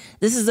not,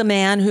 this is a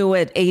man who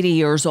at 80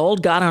 years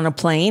old got on a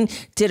plane,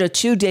 did a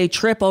 2-day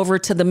trip over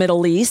to the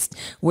Middle East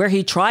where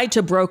he tried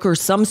to broker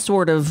some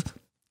sort of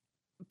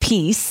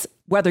peace,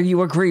 whether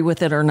you agree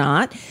with it or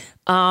not,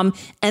 and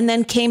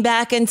then came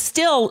back and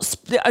still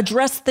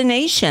addressed the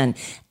nation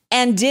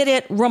and did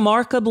it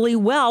remarkably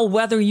well,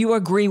 whether you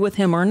agree with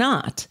him or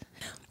not.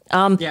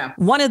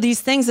 One of these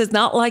things is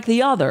not like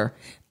the other.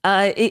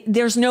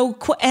 There's no,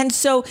 and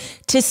so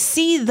to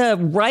see the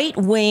right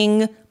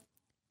wing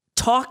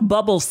talk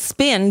bubble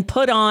spin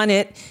put on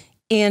it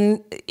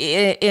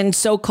in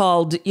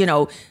so-called,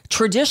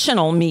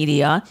 traditional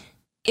media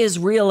is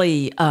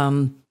really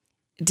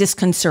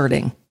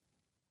disconcerting.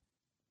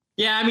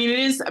 Yeah, I mean,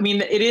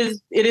 it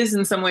is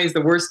in some ways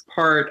the worst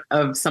part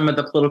of some of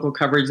the political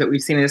coverage that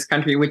we've seen in this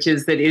country, which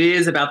is that it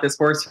is about this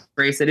horse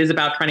race. It is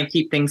about trying to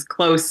keep things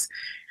close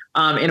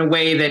in a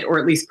way that, or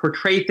at least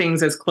portray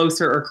things as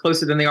closer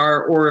than they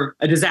are, or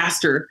a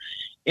disaster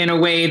in a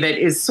way that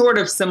is sort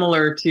of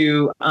similar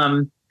to,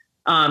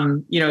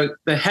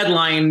 the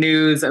headline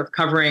news of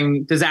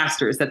covering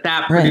disasters, that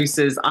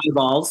produces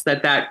eyeballs,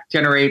 that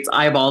generates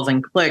eyeballs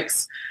and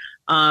clicks.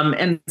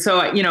 And so,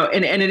 and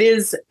it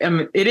is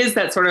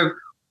that sort of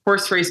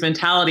horse race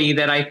mentality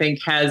that I think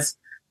has,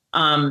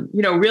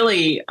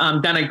 really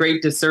done a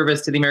great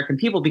disservice to the American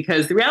people,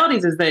 because the reality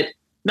is that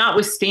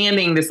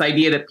notwithstanding this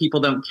idea that people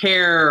don't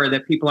care or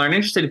that people aren't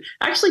interested,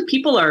 actually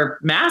people are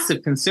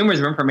massive consumers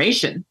of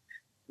information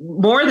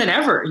more than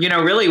ever,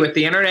 really with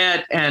the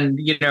internet and,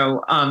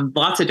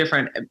 lots of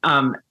different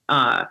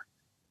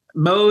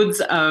modes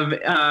of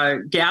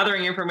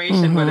gathering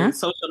information, whether it's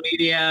social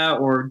media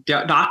or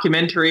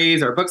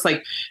documentaries or books.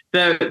 Like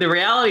the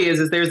reality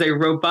is there's a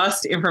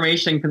robust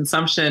information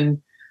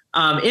consumption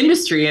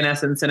industry in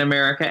essence in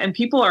America, and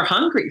people are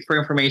hungry for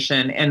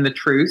information and the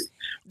truth.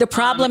 The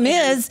problem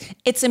is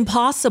it's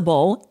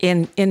impossible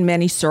in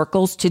many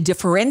circles to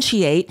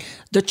differentiate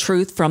the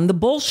truth from the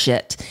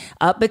bullshit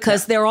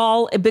because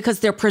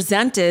they're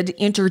presented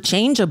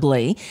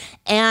interchangeably,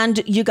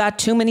 and you got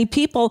too many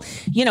people,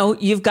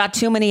 you've got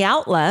too many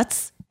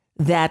outlets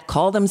that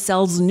call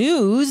themselves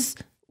news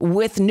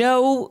with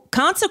no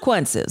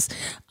consequences.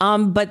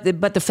 But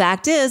the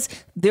fact is,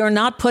 they're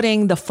not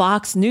putting the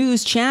Fox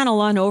News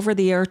channel on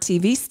over-the-air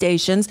TV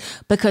stations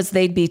because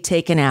they'd be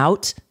taken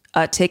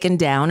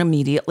down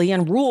immediately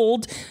and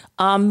ruled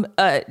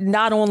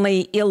not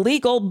only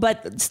illegal,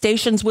 but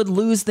stations would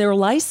lose their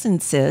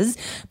licenses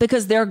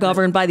because they're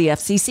governed by the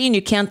FCC, and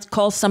you can't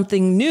call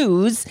something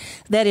news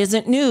that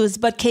isn't news.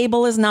 But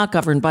cable is not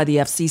governed by the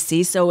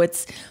FCC, so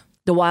it's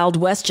the Wild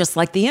West, just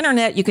like the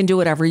internet. You can do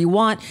whatever you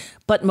want,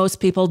 but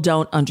most people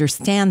don't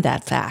understand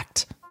that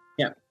fact.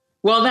 Yeah,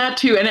 well, that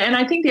too. And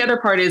I think the other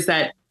part is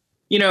that,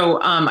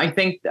 I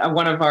think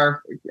one of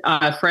our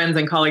friends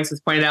and colleagues has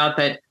pointed out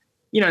that,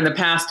 in the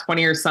past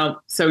 20 or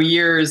so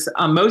years,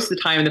 most of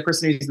the time, the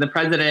person who's the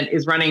president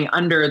is running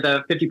under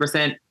the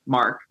 50%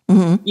 mark.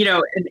 And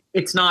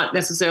it's not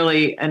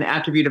necessarily an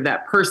attribute of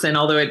that person,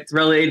 although it's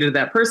related to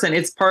that person.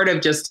 It's part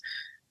of just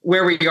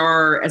where we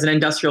are as an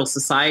industrial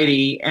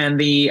society and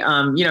the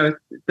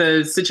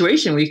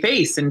situation we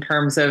face in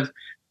terms of,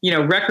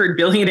 record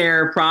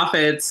billionaire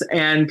profits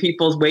and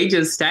people's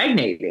wages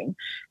stagnating.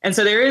 And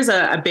so there is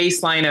a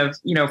baseline of,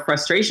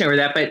 frustration over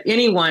that. But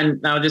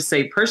I'll just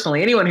say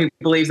personally, anyone who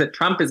believes that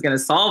Trump is going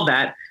to solve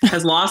that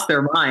has lost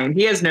their mind.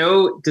 He has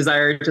no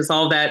desire to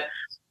solve that.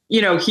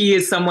 He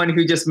is someone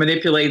who just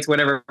manipulates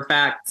whatever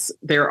facts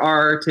there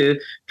are to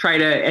try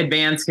to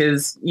advance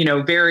his,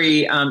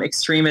 very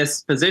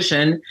extremist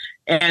position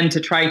and to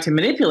try to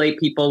manipulate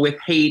people with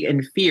hate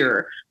and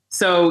fear.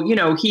 So,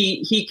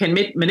 he can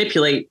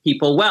manipulate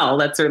people well.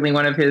 That's certainly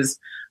one of his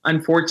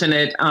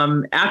unfortunate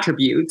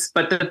attributes.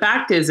 But the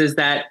fact is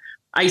that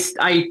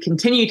I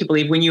continue to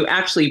believe when you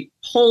actually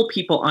poll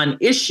people on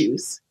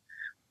issues,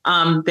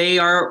 they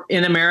are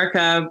in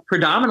America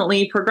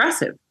predominantly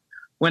progressive.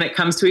 When it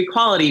comes to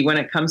equality, when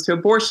it comes to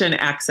abortion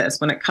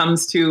access, when it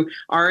comes to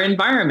our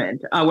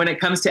environment, when it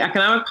comes to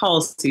economic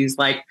policies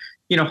like,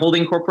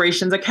 holding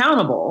corporations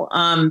accountable.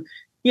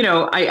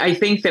 I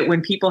think that when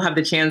people have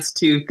the chance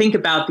to think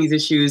about these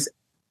issues,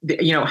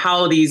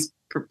 how these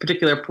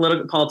particular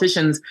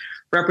politicians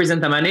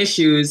represent them on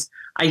issues,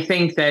 I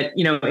think that,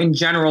 in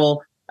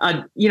general,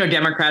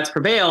 Democrats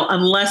prevail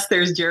unless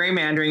there's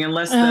gerrymandering,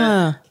 unless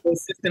the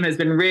system has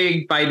been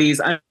rigged by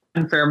these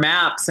unfair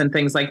maps and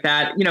things like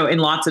that. In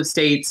lots of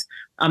states,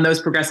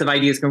 those progressive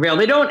ideas can prevail.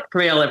 They don't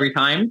prevail every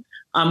time,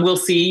 We'll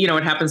see,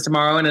 what happens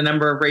tomorrow in a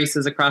number of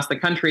races across the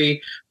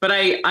country. But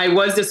I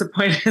was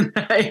disappointed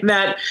in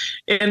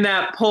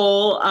that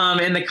poll,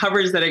 in the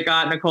coverage that it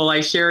got. Nicole,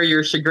 I share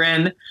your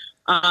chagrin.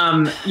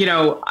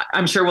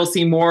 I'm sure we'll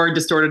see more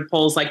distorted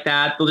polls like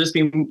that. There'll just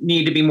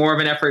need to be more of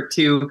an effort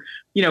to,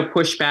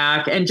 push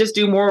back and just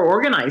do more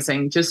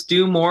organizing, just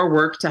do more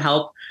work to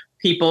help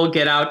people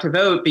get out to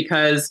vote,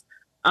 because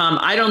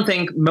I don't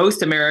think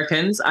most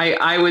Americans,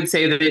 I would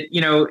say that,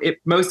 if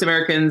most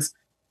Americans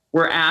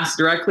were asked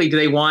directly, do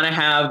they want to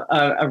have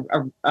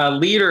a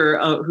leader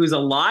who's a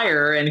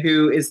liar and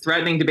who is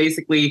threatening to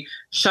basically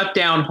shut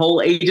down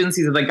whole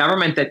agencies of the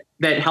government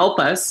that help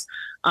us,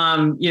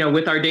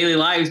 with our daily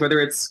lives,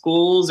 whether it's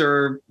schools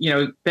or,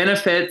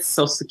 benefits,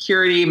 Social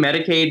Security,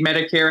 Medicaid,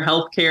 Medicare,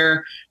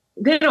 healthcare.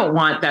 They don't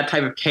want that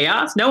type of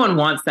chaos. No one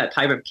wants that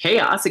type of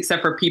chaos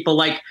except for people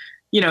like,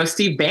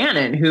 Steve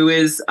Bannon, who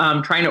is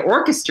trying to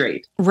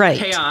orchestrate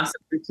chaos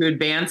to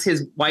advance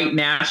his white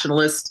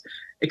nationalist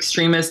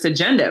extremist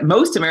agenda.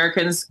 Most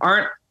Americans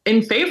aren't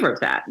in favor of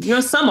that.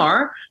 Some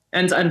are,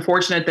 and it's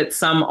unfortunate that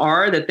some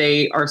are, that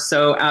they are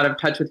so out of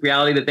touch with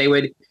reality that they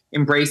would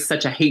embrace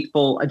such a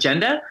hateful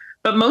agenda.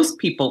 But most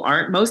people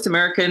aren't. Most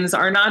Americans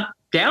are not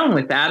down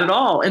with that at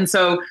all. And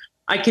so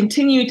I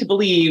continue to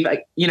believe,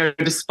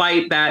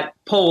 despite that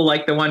poll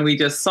like the one we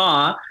just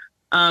saw,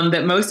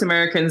 that most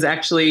Americans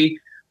actually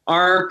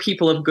are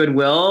people of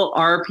goodwill,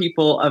 are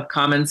people of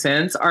common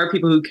sense, are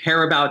people who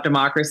care about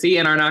democracy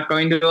and are not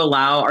going to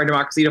allow our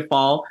democracy to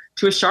fall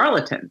to a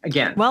charlatan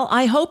again. Well,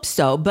 I hope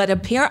so. But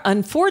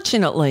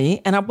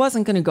unfortunately, and I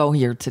wasn't going to go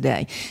here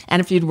today, and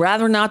if you'd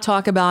rather not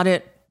talk about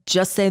it,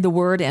 just say the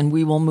word and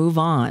we will move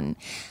on.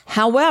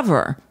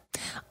 However,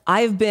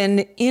 I've been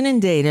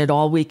inundated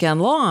all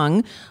weekend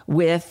long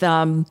with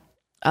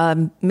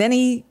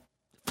many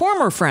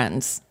former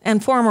friends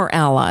and former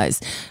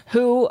allies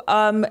who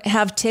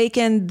have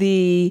taken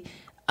the,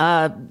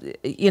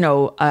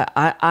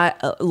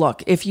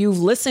 look, if you've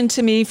listened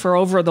to me for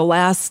over the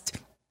last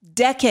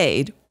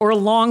decade or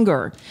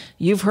longer,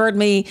 you've heard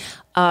me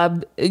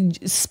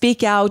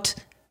speak out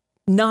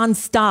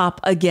nonstop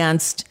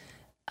against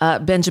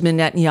Benjamin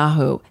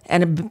Netanyahu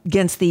and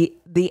against the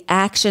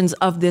actions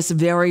of this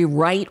very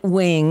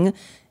right-wing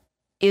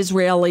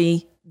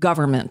Israeli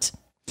government.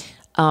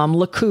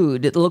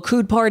 Likud. The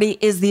Likud party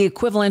is the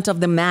equivalent of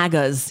the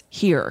MAGAs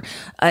here.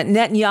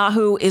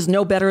 Netanyahu is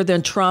no better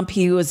than Trump.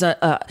 He was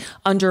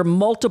under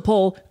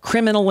multiple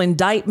criminal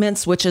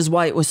indictments, which is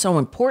why it was so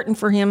important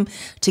for him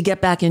to get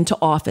back into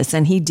office.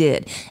 And he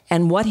did.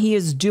 And what he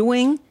is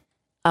doing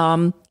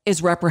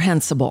is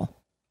reprehensible.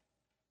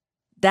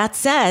 That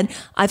said,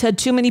 I've had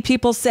too many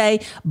people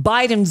say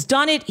Biden's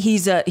done it.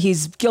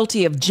 He's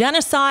guilty of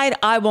genocide.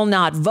 I will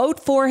not vote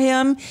for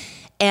him.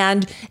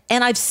 And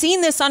I've seen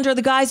this under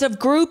the guise of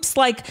groups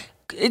like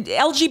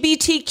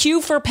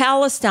LGBTQ for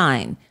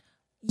Palestine.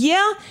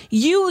 Yeah,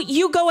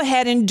 you go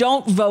ahead and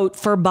don't vote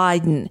for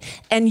Biden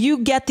and you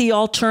get the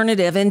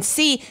alternative and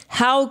see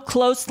how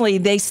closely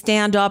they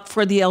stand up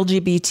for the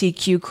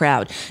LGBTQ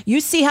crowd.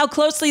 You see how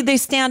closely they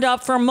stand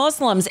up for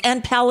Muslims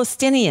and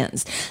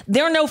Palestinians.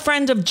 They're no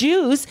friend of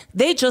Jews.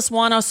 They just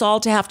want us all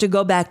to have to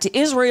go back to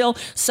Israel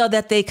so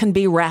that they can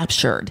be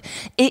raptured.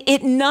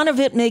 None of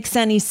it makes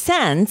any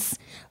sense.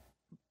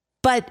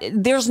 But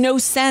there's no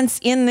sense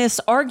in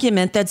this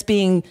argument that's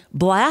being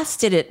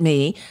blasted at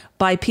me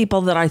by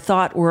people that I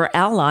thought were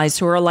allies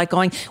who are like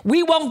going,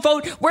 we won't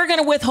vote. We're going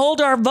to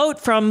withhold our vote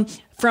from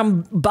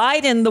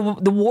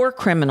Biden, the war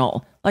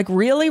criminal. Like,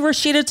 really,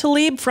 Rashida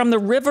Tlaib, from the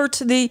river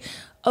to the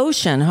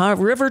ocean, huh?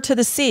 River to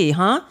the sea,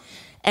 huh?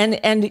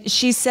 And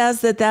she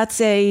says that that's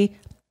a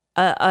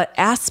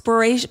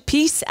aspiration,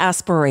 peace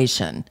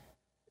aspiration.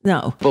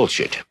 No.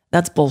 Bullshit.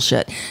 That's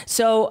bullshit.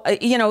 So,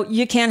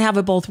 you can't have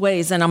it both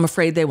ways. And I'm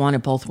afraid they want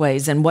it both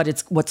ways. And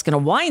what's going to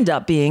wind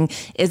up being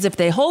is if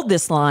they hold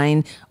this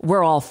line,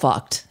 we're all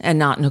fucked, and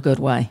not in a good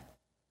way.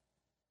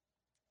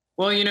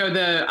 Well,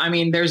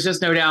 there's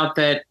just no doubt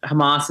that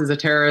Hamas is a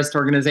terrorist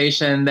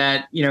organization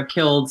that,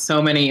 killed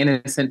so many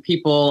innocent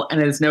people.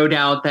 And there's no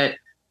doubt that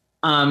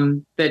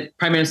that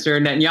Prime Minister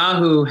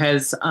Netanyahu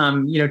has,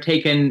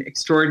 taken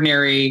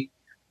extraordinary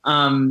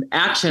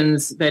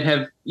actions that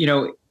have,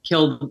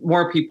 killed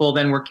more people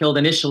than were killed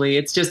initially.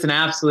 It's just an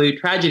absolute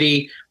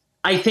tragedy.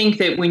 I think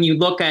that when you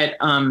look at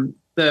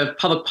the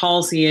public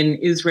policy in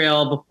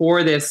Israel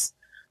before this,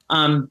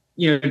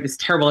 this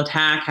terrible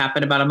attack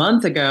happened about a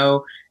month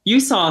ago, you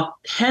saw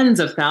tens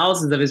of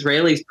thousands of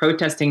Israelis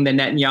protesting the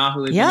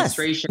Netanyahu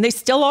administration. Yes, they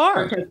still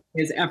are. Protesting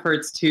his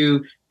efforts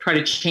to try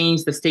to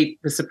change the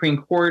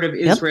Supreme Court of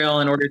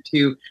Israel in order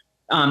to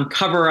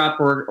cover up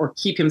or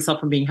keep himself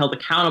from being held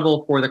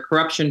accountable for the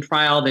corruption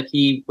trial that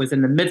he was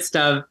in the midst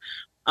of.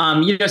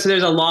 So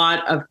there's a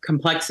lot of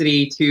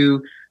complexity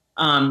to,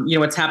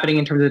 what's happening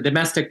in terms of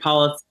domestic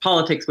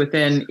politics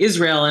within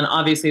Israel. And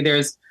obviously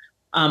there's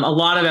a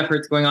lot of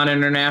efforts going on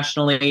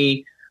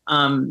internationally,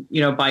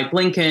 by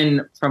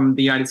Blinken from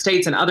the United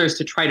States and others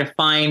to try to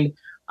find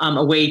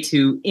a way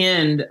to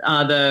end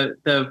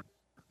the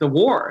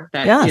war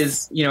that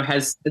is,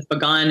 has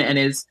begun and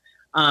is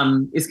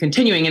is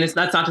continuing. And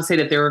that's not to say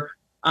that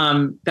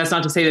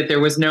there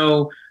was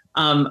no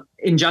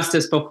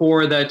injustice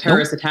before the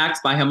terrorist attacks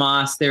by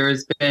Hamas. There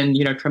has been,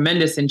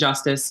 tremendous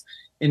injustice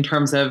in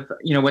terms of,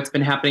 what's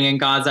been happening in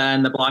Gaza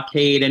and the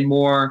blockade and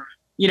more.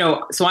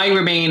 So I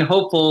remain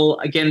hopeful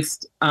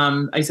against,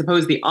 I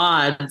suppose, the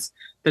odds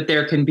that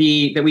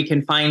we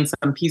can find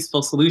some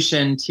peaceful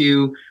solution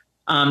to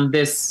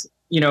this,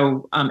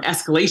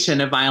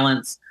 escalation of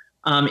violence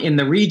in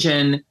the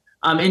region.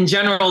 In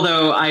general,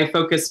 though, I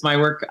focus my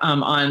work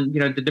on,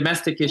 the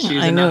domestic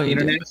issues and not the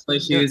international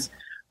issues.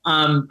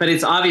 But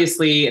it's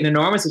obviously an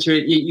enormous issue.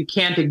 You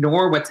can't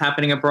ignore what's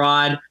happening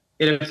abroad.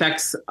 It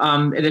affects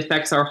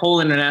our whole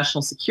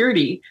international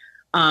security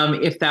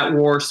if that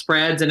war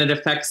spreads, and it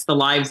affects the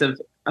lives of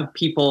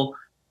people,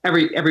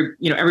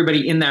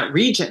 everybody in that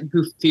region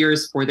who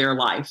fears for their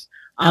life,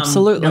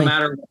 absolutely, no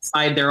matter what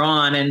side they're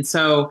on. And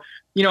so,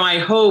 I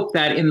hope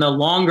that in the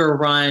longer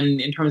run,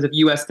 in terms of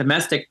U.S.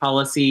 domestic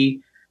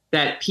policy,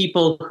 that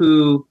people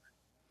who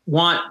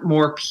want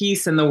more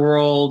peace in the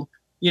world,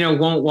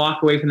 won't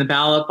walk away from the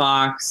ballot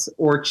box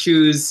or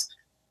choose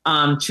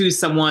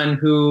someone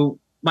who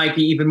might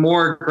be even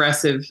more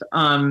aggressive,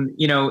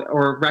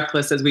 or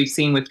reckless, as we've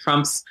seen with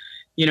Trump's,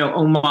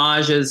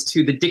 homages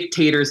to the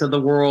dictators of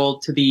the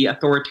world, to the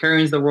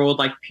authoritarians of the world,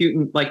 like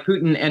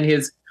Putin and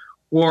his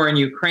war in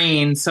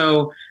Ukraine.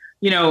 So,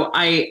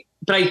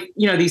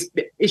 these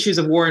issues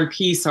of war and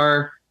peace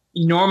are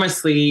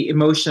enormously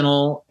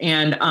emotional.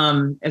 And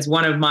as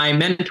one of my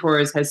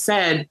mentors has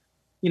said,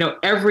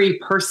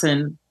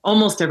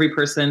 almost every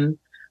person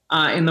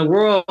in the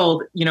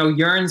world,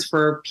 yearns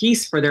for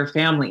peace for their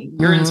family,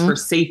 yearns for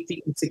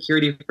safety and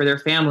security for their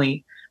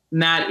family.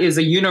 And that is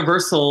a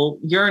universal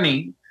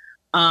yearning.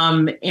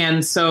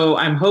 And so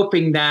I'm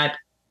hoping that,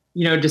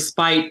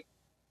 despite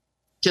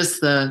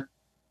just the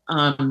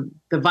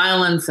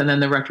violence and then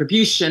the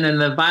retribution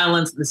and the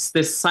violence,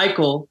 this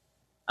cycle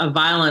of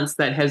violence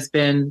that has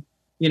been,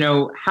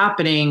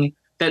 happening,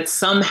 that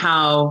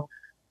somehow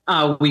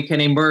we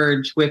can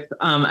emerge with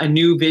a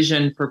new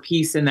vision for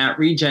peace in that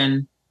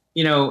region,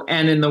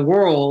 and in the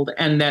world,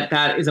 and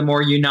that is a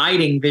more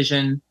uniting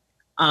vision,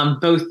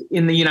 both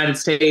in the United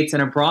States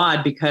and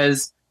abroad,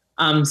 because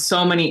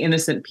so many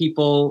innocent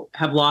people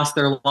have lost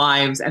their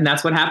lives, and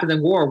that's what happens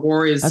in war.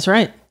 That's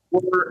right.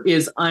 War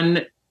is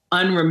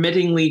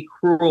unremittingly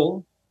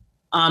cruel,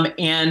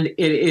 and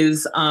it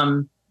is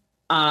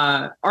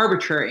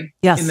arbitrary,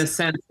 in the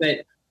sense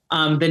that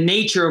the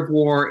nature of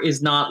war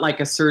is not like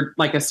a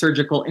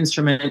surgical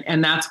instrument,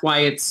 and that's why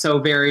it's so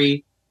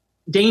very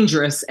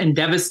dangerous and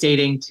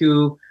devastating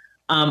to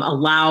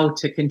allow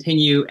to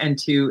continue and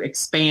to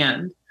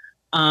expand.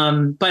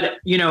 But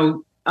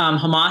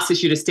Hamas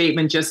issued a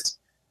statement just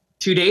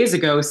 2 days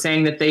ago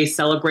saying that they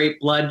celebrate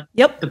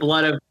the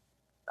blood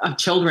of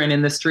children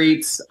in the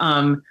streets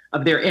of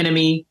their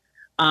enemy.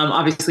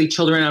 Obviously,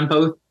 children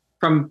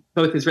from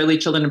both Israeli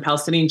children and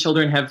Palestinian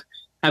children have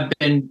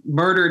been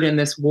murdered in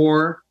this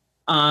war.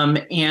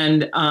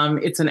 And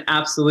it's an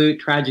absolute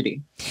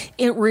tragedy.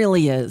 It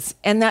really is.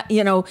 And that,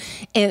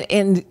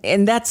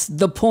 and that's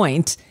the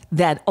point,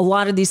 that a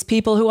lot of these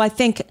people who I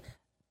think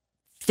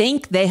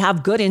they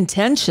have good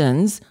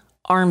intentions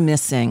are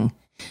missing.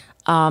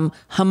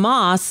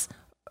 Hamas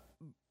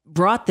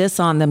brought this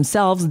on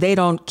themselves.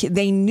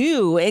 They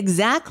knew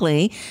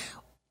exactly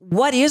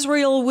what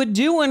Israel would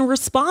do in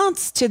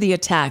response to the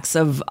attacks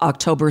of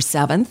October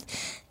 7th.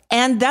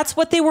 And that's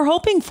what they were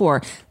hoping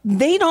for.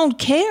 They don't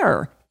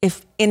care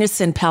if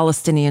innocent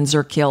Palestinians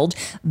are killed.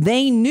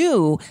 They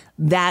knew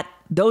that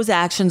those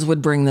actions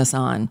would bring this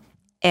on.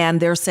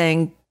 And they're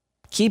saying,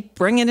 keep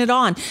bringing it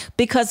on.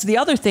 Because the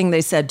other thing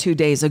they said 2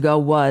 days ago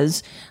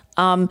was,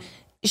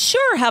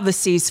 sure, have a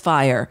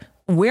ceasefire.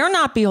 We're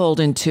not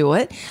beholden to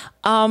it.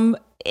 And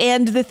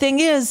the thing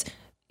is,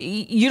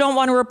 you don't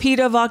want a repeat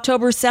of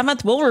October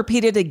 7th. We'll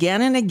repeat it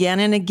again and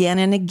again and again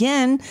and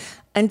again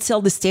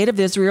until the state of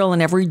Israel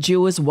and every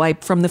Jew is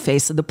wiped from the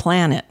face of the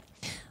planet.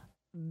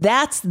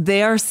 That's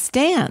their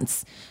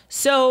stance.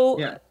 So,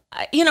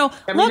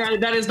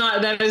 that is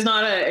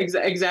not an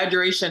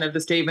exaggeration of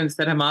the statements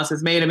that Hamas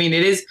has made. I mean,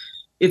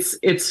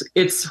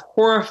 it's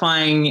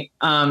horrifying.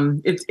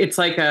 It's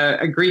like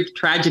a Greek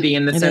tragedy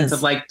in the sense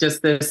of like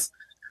just this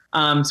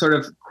sort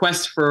of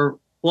quest for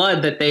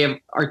blood that they have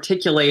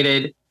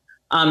articulated.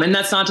 And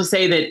that's not to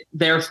say that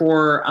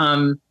therefore,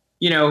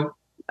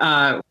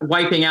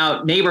 wiping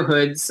out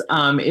neighborhoods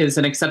is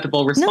an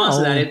acceptable response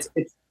to that.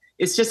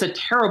 It's just a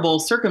terrible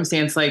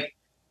circumstance. Like,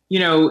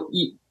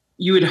 you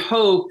would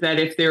hope that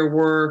if there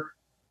were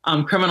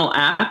criminal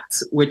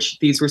acts, which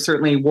these were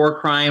certainly war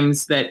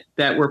crimes that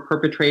were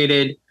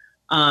perpetrated,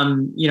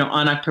 on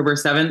October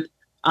 7th,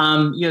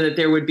 that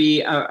there would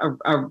be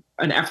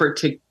an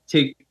effort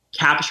to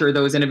capture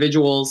those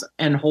individuals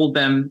and hold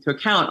them to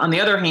account. On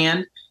the other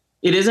hand,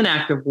 it is an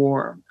act of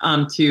war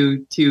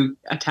to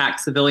attack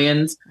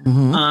civilians.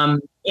 Mm-hmm.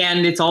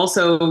 And it's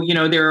also,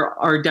 there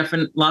are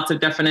lots of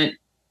different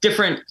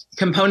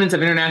components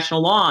of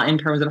international law in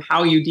terms of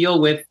how you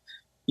deal with,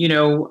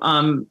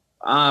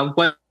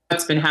 what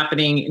what's been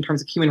happening in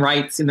terms of human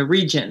rights in the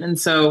region. And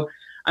so,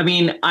 I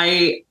mean,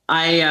 I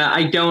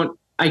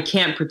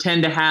can't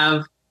pretend to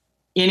have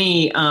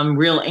any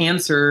real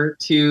answer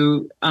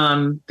to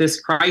this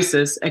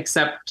crisis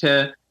except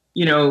to,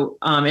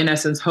 in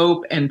essence,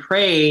 hope and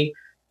pray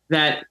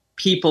that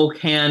people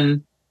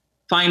can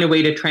find a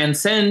way to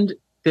transcend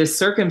this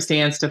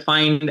circumstance, to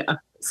find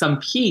some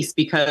peace,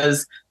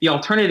 because the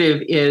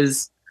alternative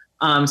is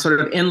sort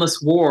of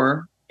endless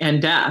war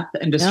and death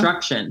and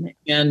destruction,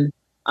 and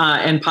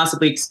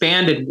possibly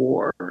expanded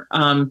war,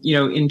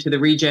 into the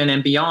region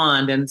and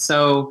beyond. And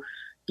so,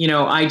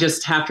 I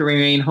just have to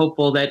remain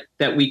hopeful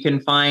that we can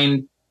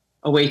find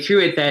a way through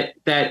it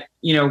that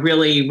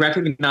really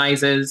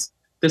recognizes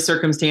the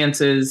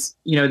circumstances,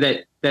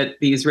 that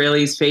the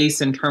Israelis face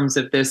in terms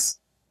of this,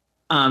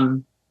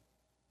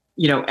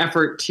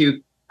 effort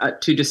to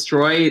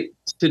destroy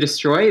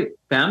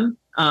them,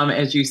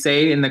 as you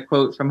say in the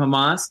quote from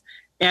Hamas,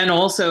 and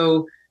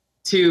also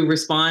to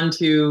respond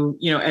to,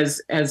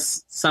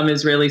 as some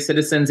Israeli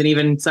citizens and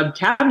even some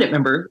cabinet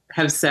member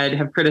have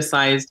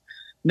criticized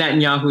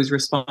Netanyahu's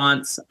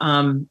response.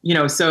 I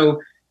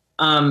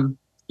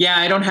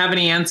don't have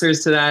any answers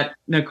to that,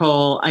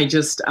 Nicole. I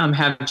just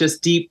have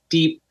just deep,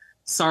 deep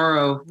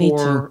sorrow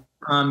for,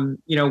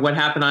 what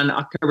happened on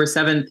October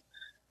 7th.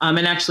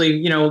 And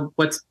actually,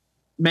 what's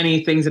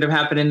many things that have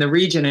happened in the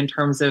region in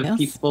terms of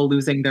people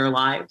losing their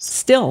lives.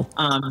 Still.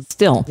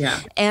 Yeah.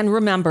 And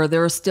remember,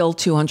 there are still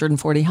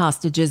 240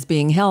 hostages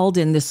being held,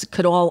 and this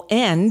could all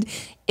end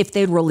if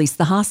they'd release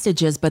the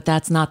hostages, but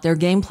that's not their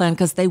game plan,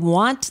 because they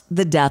want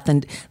the death,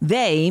 and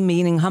they,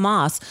 meaning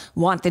Hamas,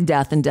 want the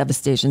death and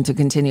devastation to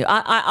continue.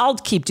 I'll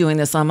keep doing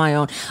this on my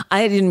own.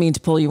 I didn't mean to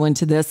pull you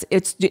into this.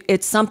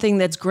 It's something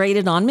that's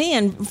grated on me,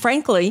 and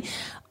frankly,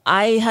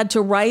 I had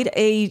to write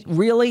a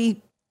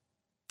really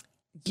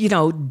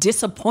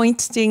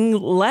disappointing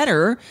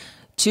letter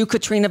to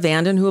Katrina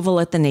Vanden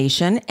Heuvel at The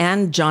Nation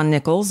and John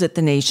Nichols at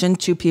The Nation,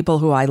 two people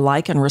who I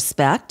like and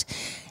respect,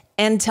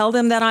 and tell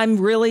them that I'm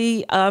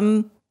really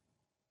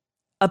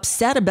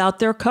upset about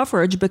their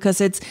coverage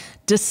because it's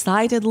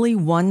decidedly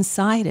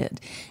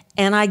one-sided.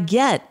 And I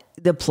get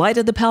the plight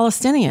of the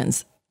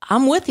Palestinians.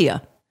 I'm with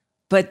you.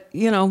 But,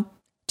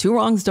 two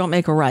wrongs don't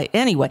make a right.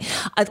 Anyway,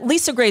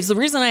 Lisa Graves, the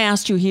reason I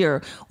asked you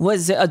here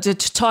was to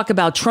talk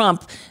about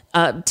Trump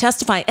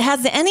testifying.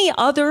 Has any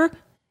other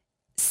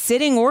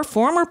sitting or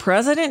former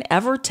president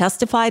ever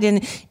testified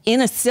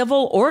in a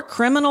civil or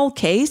criminal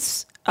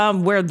case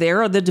where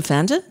they're the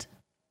defendant?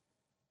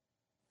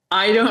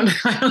 I don't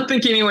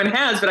think anyone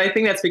has, but I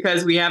think that's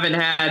because we haven't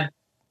had,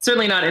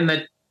 certainly not in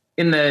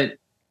the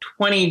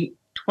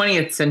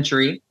 20th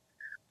century,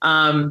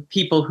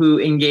 people who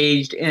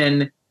engaged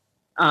in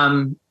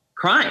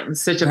crimes,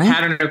 such a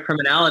pattern of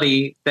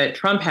criminality that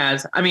Trump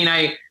has. I mean,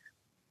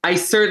 I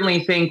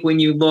certainly think when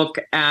you look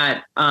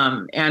at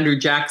Andrew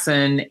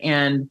Jackson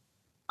and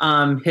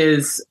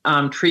his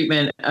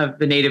treatment of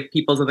the native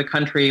peoples of the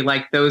country,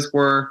 like those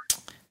were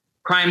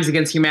crimes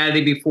against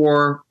humanity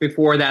before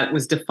that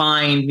was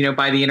defined,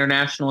 by the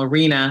international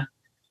arena,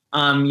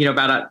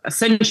 about a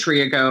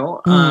century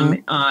ago,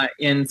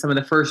 in some of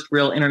the first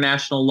real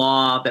international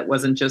law that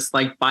wasn't just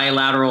like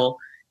bilateral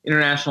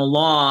international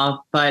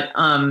law. But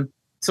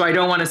so I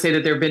don't want to say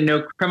that there have been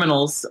no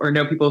criminals or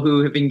no people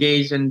who have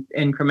engaged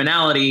in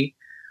criminality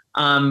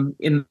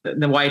in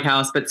the White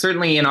House, but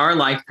certainly in our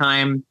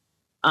lifetime,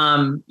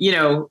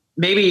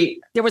 maybe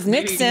there was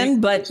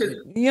Nixon,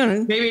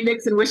 maybe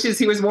Nixon wishes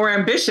he was more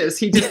ambitious.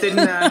 He just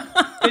didn't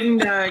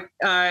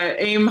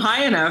aim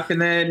high enough in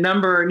the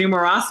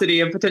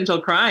numerosity of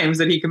potential crimes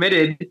that he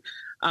committed.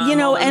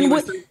 And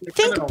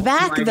think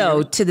back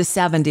though to the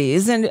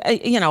 70s, and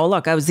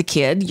look, I was a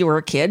kid, you were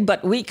a kid,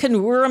 but we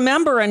can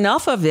remember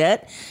enough of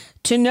it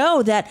to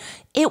know that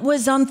it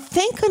was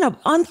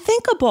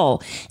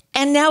unthinkable.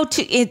 And now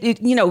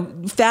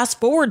fast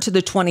forward to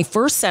the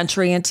 21st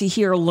century and to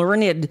hear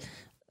learned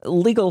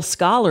legal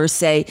scholars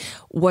say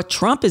what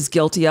Trump is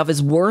guilty of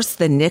is worse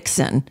than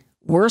Nixon,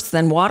 worse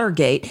than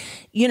Watergate.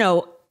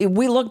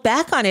 We look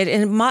back on it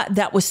and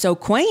that was so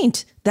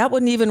quaint. That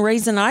wouldn't even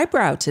raise an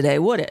eyebrow today,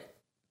 would it?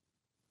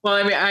 Well,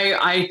 I mean,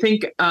 I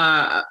think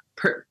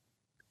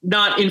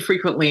not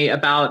infrequently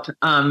about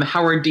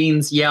Howard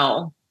Dean's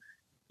yell,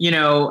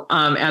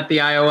 at the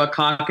Iowa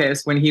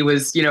caucus when he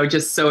was,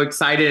 just so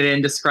excited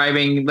and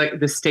describing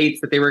the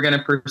states that they were going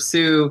to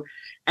pursue,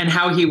 and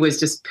how he was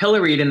just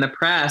pilloried in the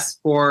press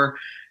for,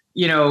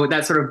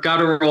 that sort of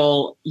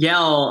guttural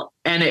yell.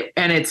 And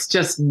it's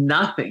just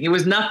nothing. It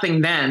was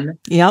nothing then.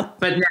 Yep.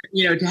 But,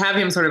 to have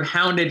him sort of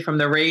hounded from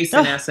the race,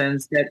 in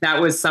essence,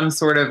 that was some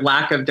sort of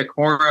lack of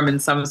decorum in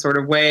some sort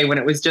of way, when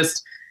it was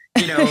just,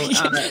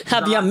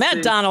 have you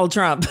met Donald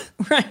Trump?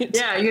 Right.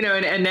 Yeah.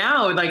 And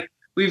now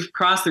we've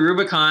crossed the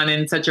Rubicon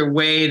in such a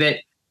way that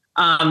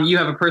you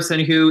have a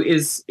person who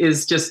is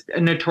just a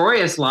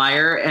notorious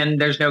liar and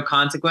there's no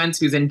consequence,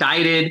 who's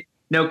indicted,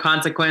 no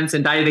consequence,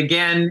 indicted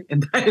again,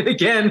 indicted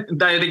again,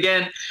 indicted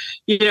again,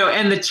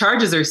 and the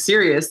charges are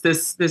serious.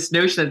 This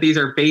notion that these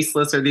are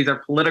baseless or these are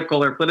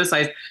political or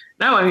politicized.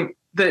 No, I mean,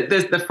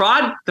 the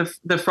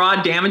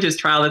fraud damages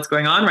trial that's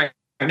going on right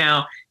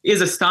now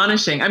is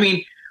astonishing. I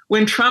mean,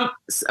 when Trump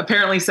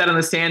apparently said on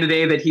the stand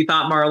today that he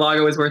thought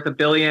Mar-a-Lago was worth $1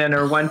 billion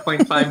or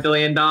 $1.5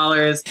 billion,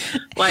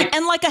 like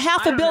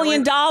 $500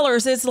 million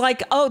is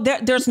like, oh,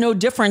 there's no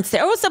difference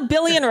there. It was $1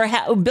 billion or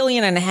 $1.5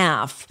 billion.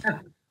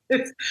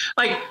 It's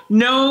like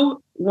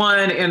no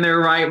one in their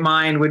right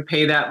mind would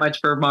pay that much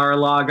for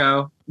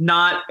Mar-a-Lago.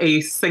 Not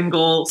a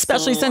single,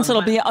 especially since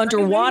it'll be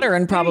underwater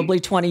in probably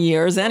 20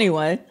 years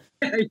anyway.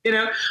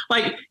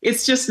 Like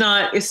it's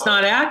not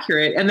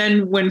accurate. And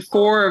then when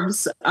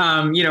Forbes,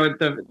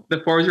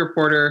 the Forbes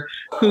reporter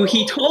who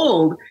he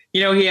told, he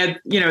had,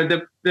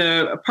 the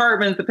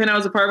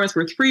penthouse apartments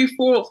were 3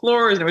 full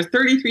floors and it was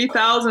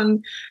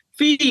 33,000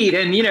 feet.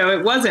 And,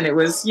 it wasn't, it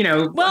was,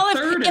 well,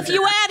 if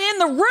you add in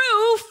the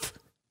roof,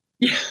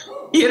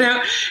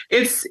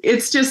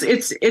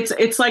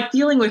 it's like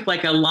dealing with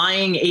like a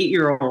lying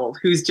 8-year-old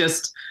who's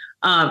just,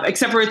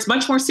 except for it's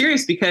much more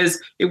serious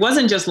because it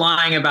wasn't just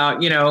lying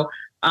about,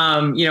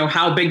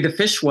 how big the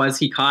fish was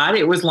he caught.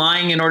 It was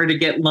lying in order to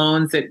get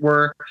loans that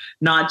were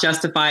not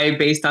justified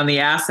based on the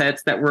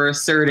assets that were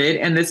asserted.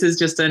 And this is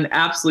just an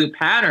absolute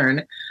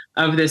pattern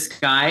of this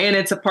guy. And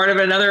it's a part of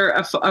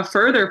a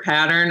further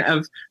pattern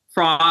of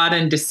fraud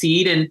and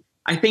deceit. And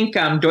I think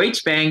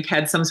Deutsche Bank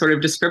had some sort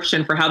of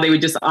description for how they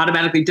would just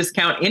automatically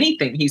discount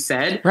anything he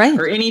said, right,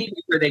 or any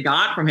paper they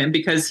got from him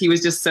because he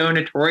was just so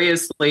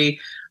notoriously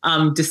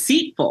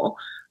deceitful.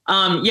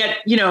 Yet,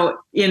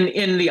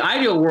 in the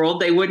ideal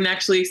world, they wouldn't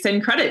actually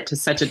extend credit to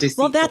such a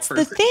deceitful person. Well, that's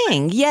the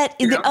thing. Yet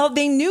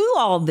they knew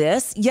all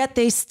this, yet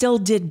they still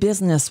did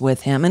business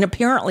with him. And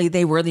apparently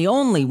they were the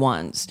only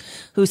ones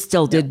who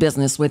still did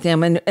business with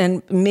him.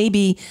 And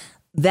maybe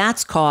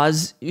that's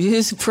cause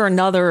for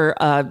another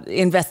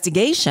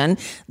investigation,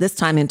 this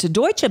time into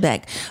Deutsche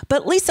Bank.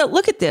 But Lisa,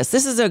 look at this.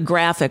 This is a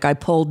graphic I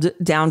pulled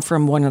down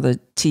from one of the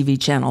TV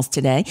channels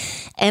today.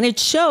 And it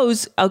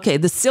shows,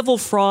 the civil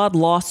fraud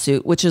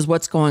lawsuit, which is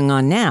what's going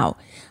on now.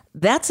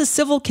 That's a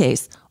civil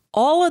case.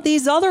 All of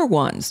these other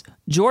ones,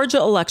 Georgia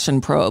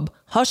election probe,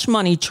 hush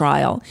money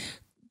trial,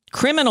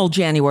 criminal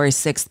January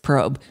 6th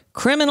probe,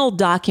 criminal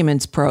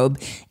documents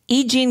probe,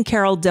 E. Jean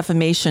Carroll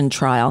defamation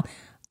trial.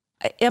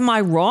 Am I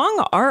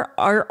wrong?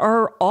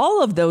 Are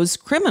all of those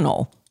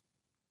criminal?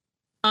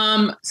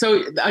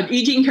 So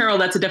E. Jean Carroll,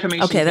 that's a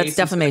defamation. Okay, that's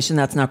defamation.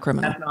 That's not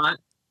criminal. That's not.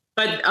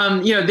 But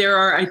there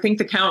are. I think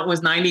the count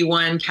was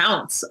 91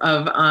 counts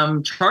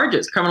of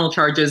charges, criminal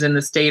charges in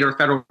the state or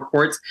federal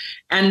courts,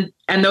 and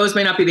those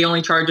may not be the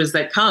only charges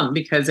that come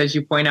because, as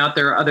you point out,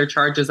 there are other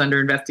charges under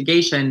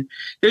investigation.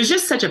 There's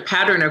just such a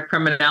pattern of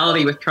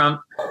criminality with Trump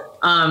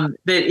that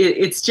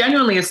it's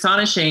genuinely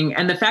astonishing,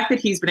 and the fact that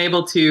he's been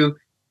able to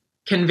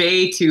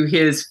convey to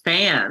his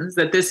fans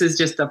that this is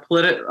just a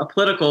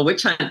political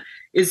witch hunt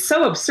is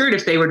so absurd.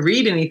 If they would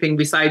read anything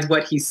besides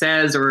what he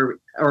says or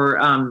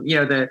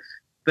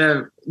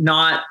the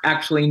not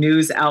actually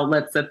news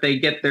outlets that they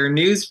get their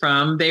news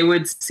from, they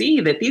would see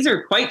that these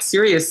are quite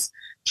serious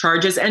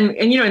charges. And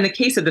in the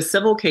case of the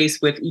civil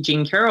case with E.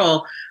 Jean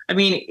Carroll, I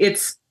mean,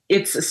 it's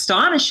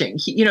astonishing.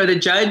 The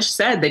judge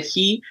said that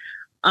he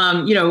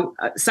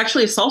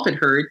sexually assaulted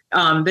her,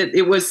 that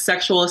it was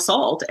sexual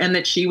assault, and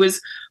that she was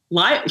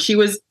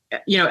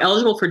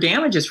eligible for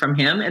damages from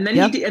him, and then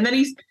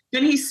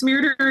he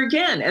smeared her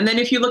again. And then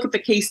if you look at the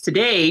case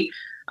today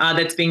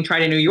that's being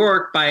tried in New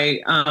York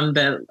by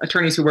the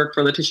attorneys who work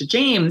for Letitia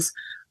James,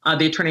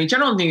 the Attorney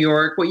General of New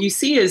York, what you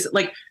see is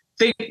like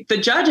the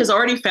judge has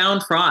already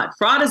found fraud.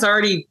 Fraud has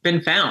already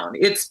been found.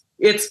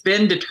 It's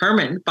been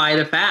determined by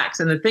the facts.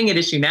 And the thing at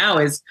issue now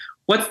is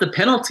what's the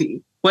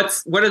penalty?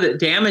 What are the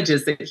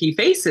damages that he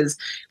faces?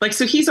 Like,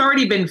 so he's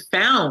already been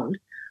found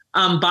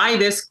by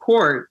this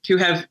court to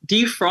have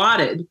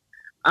defrauded,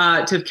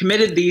 to have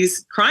committed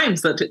these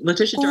crimes that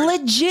Letitia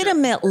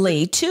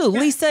legitimately too. Yeah.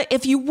 Lisa,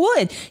 if you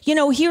would,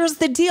 here's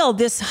the deal.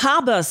 This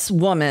Habas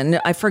woman,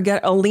 I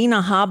forget,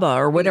 Alina Haba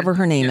or whatever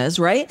her name is,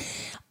 right?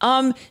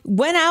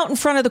 Went out in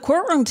front of the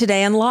courtroom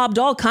today and lobbed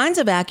all kinds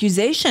of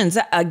accusations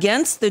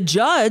against the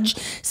judge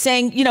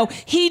saying,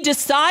 he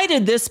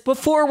decided this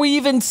before we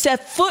even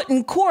set foot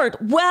in court.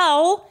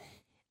 Well,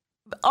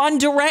 on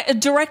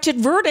directed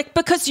verdict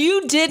because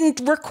you didn't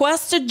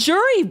request a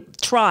jury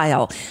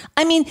trial.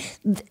 I mean,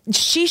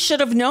 she should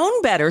have known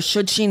better.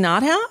 Should she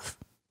not have?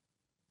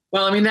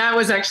 Well, I mean, that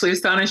was actually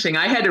astonishing.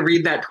 I had to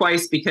read that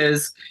twice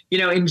because,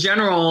 in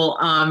general,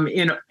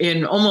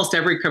 in almost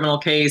every criminal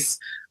case,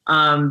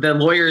 the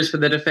lawyers for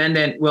the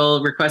defendant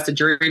will request a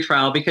jury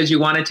trial because you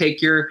want to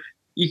take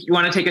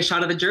a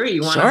shot of the jury.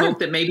 You want to hope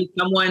that maybe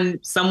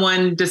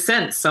someone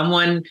dissents,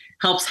 someone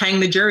helps hang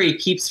the jury,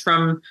 keeps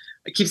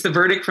the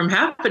verdict from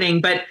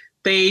happening, but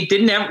they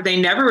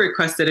never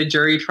requested a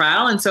jury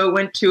trial. And so it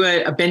went to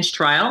a bench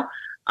trial.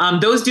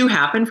 Those do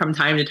happen from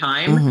time to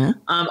time.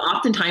 Mm-hmm.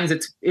 Oftentimes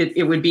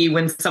it would be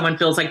when someone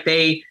feels like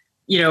they,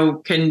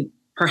 can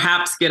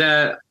perhaps get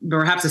a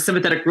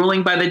sympathetic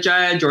ruling by the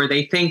judge, or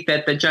they think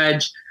that the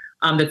judge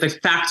that the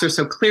facts are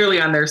so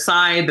clearly on their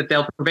side that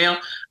they'll prevail.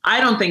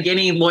 I don't think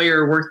any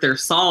lawyer worth their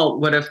salt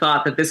would have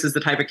thought that this is the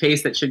type of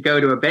case that should go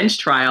to a bench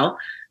trial.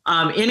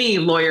 Any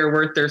lawyer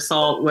worth their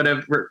salt would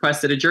have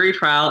requested a jury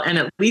trial, and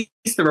at least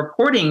the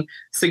reporting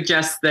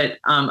suggests that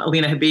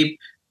Alina Habib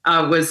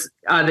was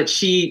that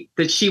she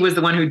was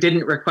the one who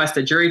didn't request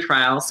a jury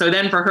trial. So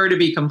then, for her to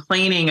be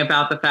complaining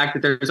about the fact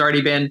that there's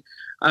already been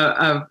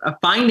a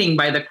finding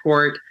by the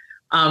court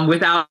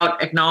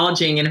without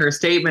acknowledging in her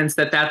statements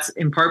that that's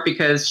in part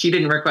because she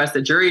didn't request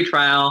a jury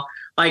trial,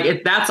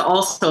 that's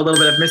also a little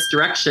bit of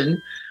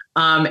misdirection.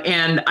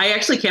 And I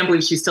actually can't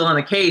believe she's still on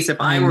the case. If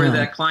I were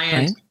the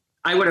client. Right?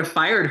 I would have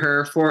fired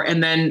her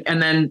and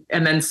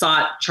then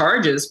sought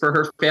charges for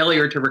her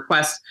failure to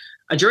request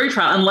a jury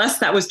trial, unless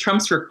that was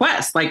Trump's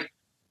request.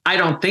 I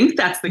don't think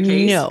that's the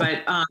case,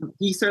 but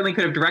he certainly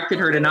could have directed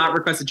her to not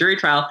request a jury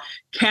trial.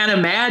 Can't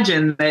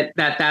imagine that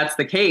that's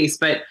the case.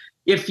 But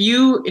if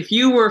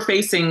you were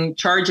facing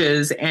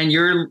charges and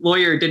your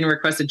lawyer didn't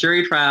request a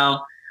jury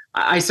trial,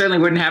 I certainly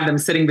wouldn't have them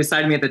sitting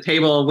beside me at the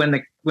table when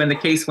the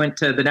case went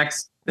to the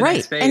next.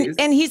 Right.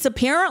 And he's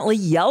apparently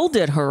yelled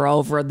at her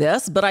over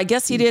this, but I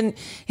guess he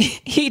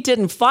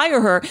didn't fire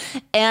her,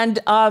 and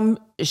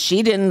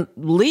she didn't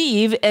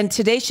leave. And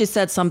today she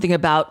said something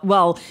about,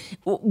 well,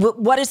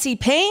 what is he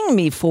paying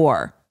me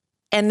for?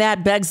 And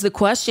that begs the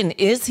question,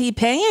 is he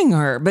paying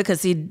her?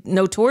 Because he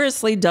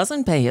notoriously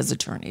doesn't pay his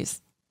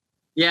attorneys.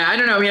 Yeah, I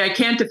don't know. I mean, I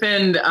can't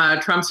defend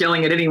Trump's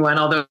yelling at anyone,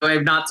 although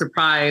I'm not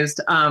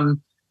surprised.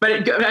 But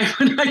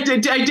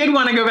I did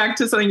want to go back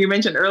to something you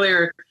mentioned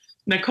earlier,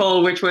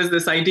 Nicole, which was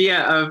this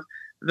idea of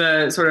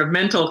the sort of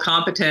mental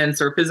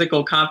competence or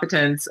physical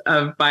competence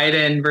of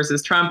Biden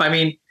versus Trump. I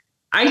mean,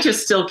 I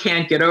just still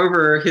can't get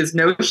over his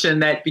notion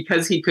that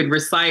because he could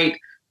recite,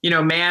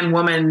 man,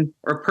 woman,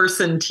 or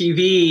person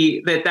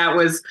TV, that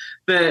was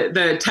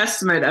the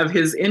testament of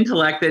his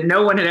intellect, that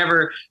no one had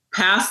ever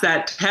passed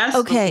that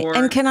test before.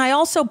 And can I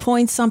also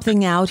point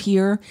something out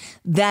here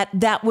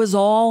that was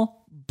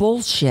all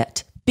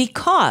bullshit?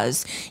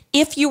 Because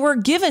if you were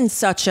given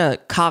such a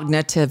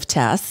cognitive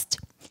test,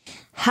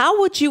 how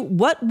would you,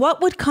 what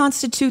would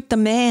constitute the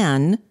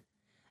man,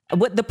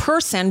 the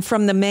person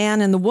from the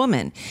man and the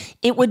woman?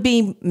 It would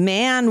be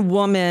man,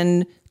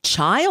 woman,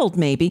 child,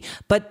 maybe,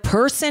 but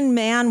person,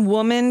 man,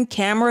 woman,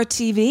 camera,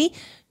 TV?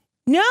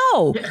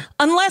 No,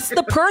 unless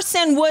the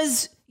person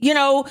was,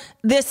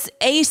 this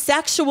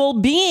asexual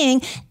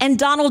being, and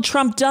Donald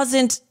Trump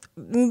doesn't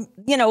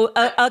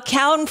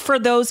account for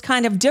those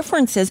kind of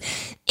differences.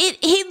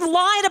 He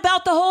lied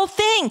about the whole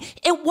thing.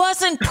 It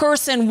wasn't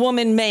person,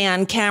 woman,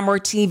 man, camera,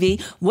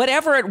 TV.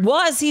 Whatever it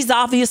was, he's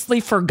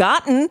obviously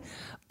forgotten,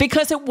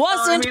 because it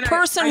wasn't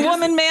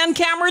woman, man,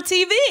 camera,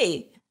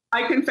 TV.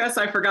 I confess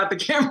I forgot the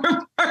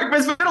camera part.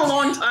 It's been a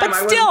long time.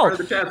 But still,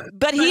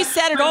 but he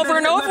said it over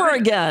and over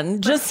again.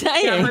 Just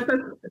saying. Yeah,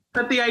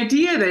 but the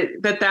idea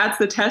that that's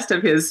the test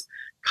of his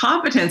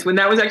competence, when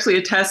that was actually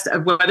a test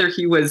of whether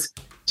he was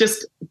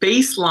just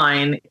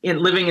baseline in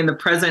living in the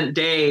present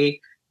day,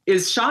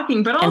 is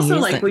shocking. But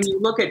also, when you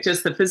look at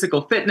just the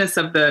physical fitness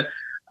of the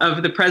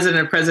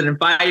President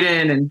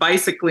Biden, and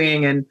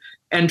bicycling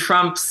and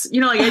Trump's,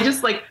 I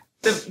just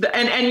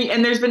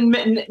and there's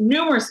been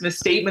numerous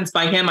misstatements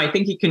by him. I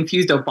think he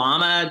confused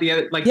Obama the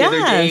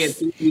other day.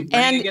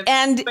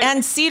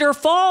 And Cedar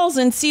Falls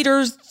and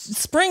Cedar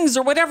Springs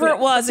or whatever it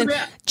was. And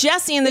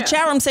Jesse in the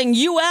chat room saying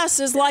U.S.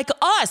 is like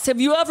us.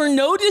 Have you ever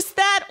noticed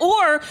that?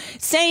 Or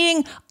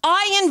saying,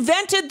 I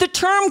invented the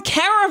term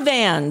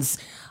caravans.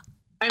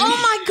 Oh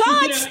my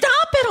God,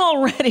 stop it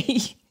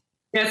already.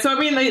 Yeah, so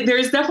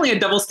there's definitely a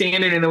double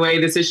standard in the way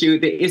the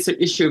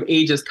issue of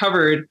age is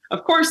covered.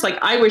 Of course,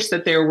 I wish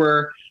that there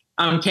were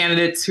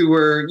candidates who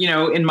were,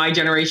 in my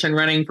generation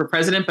running for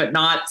president, but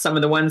not some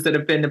of the ones that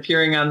have been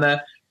appearing on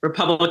the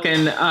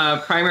Republican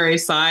primary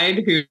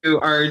side, who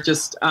are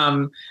just,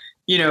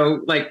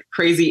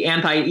 crazy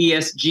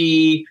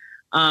anti-ESG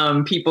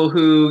people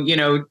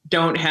who,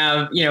 don't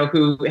have,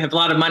 who have a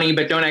lot of money,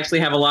 but don't actually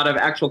have a lot of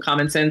actual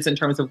common sense in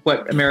terms of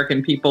what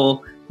American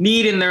people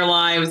need in their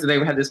lives.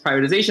 They had this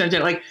privatization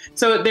agenda.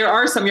 So there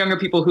are some younger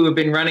people who have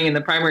been running in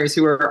the primaries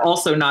who are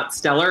also not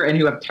stellar and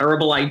who have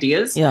terrible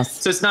ideas. Yes.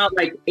 So it's not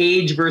like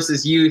age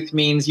versus youth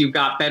means you've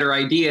got better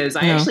ideas.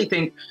 I actually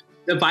think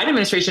the Biden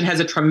administration has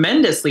a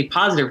tremendously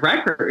positive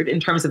record in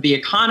terms of the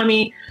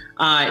economy,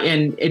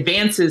 and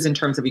advances in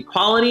terms of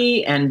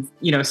equality and,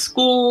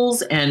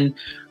 schools and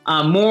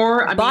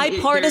more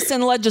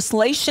bipartisan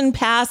legislation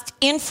passed,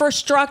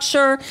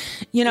 infrastructure,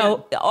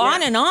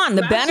 on and on,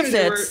 the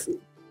benefits.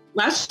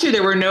 Last year,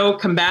 there were no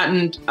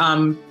combatant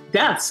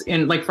deaths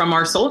from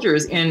our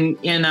soldiers in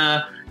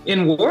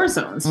war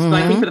zones. Mm-hmm. So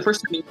I think for the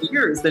first time in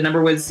years, the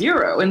number was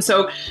 0. And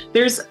so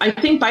I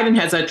think Biden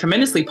has a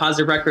tremendously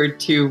positive record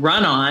to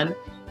run on,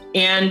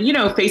 and,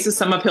 faces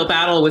some uphill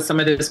battle with some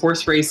of this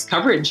horse race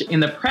coverage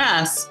in the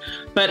press.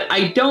 But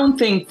I don't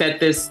think that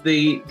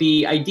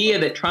the idea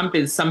that Trump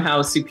is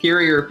somehow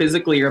superior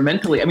physically or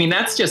mentally,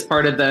 that's just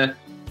part of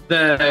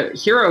the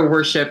hero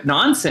worship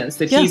nonsense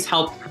that he's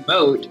helped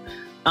promote.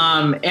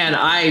 And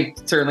I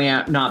certainly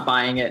am not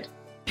buying it.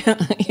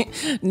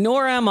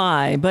 Nor am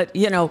I. But,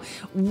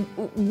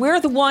 we're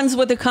the ones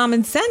with the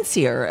common sense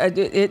here.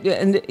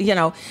 And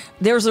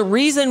there's a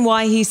reason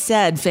why he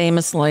said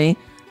famously,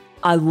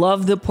 I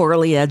love the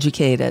poorly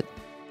educated.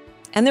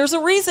 And there's a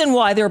reason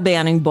why they're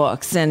banning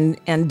books and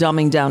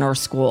dumbing down our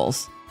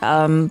schools.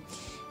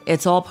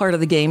 It's all part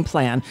of the game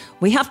plan.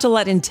 We have to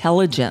let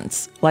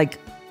intelligence, like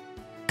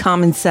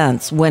common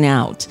sense, win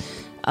out.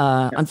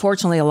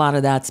 Unfortunately, a lot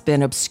of that's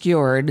been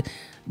obscured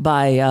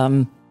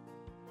by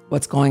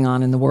what's going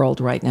on in the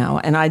world right now.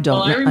 And I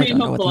don't know. I remain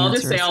hopeful. I'll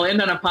just say I'll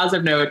end on a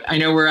positive note. I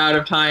know we're out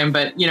of time,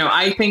 but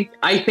I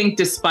think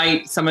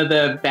despite some of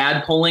the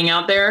bad polling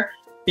out there,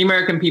 the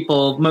American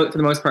people, for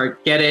the most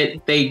part, get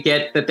it. They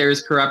get that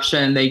there's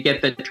corruption. They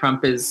get that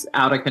Trump is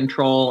out of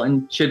control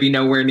and should be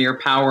nowhere near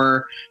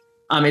power,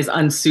 is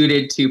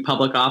unsuited to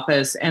public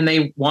office. And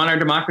they want our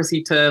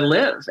democracy to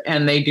live.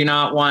 And they do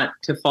not want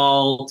to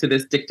fall to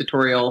this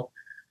dictatorial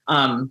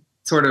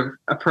sort of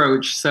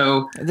approach.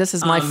 So this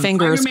is my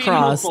fingers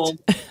crossed.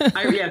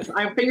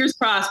 I'm fingers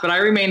crossed, but I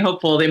remain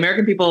hopeful. The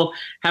American people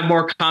have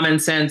more common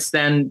sense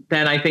than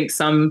I think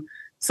some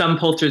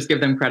pollsters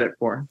give them credit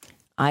for.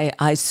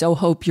 I so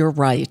hope you're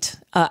right.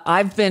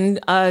 I've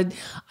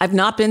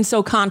not been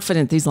so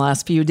confident these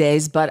last few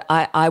days, but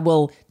I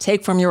will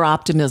take from your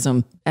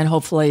optimism and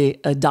hopefully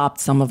adopt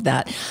some of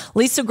that.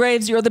 Lisa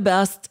Graves, you're the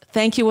best.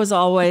 Thank you as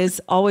always.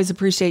 Always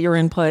appreciate your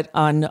input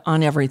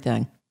on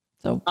everything.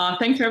 So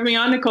thanks for having me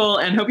on, Nicole,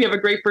 and hope you have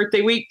a great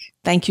birthday week.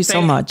 Thank you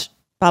so much.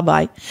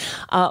 Bye-bye.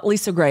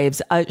 Lisa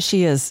Graves,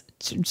 she is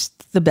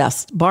just the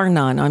best, bar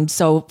none. I'm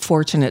so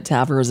fortunate to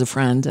have her as a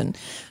friend and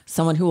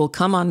someone who will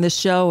come on this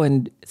show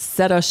and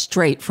set us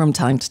straight from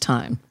time to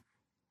time.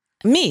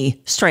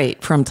 Me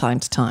straight from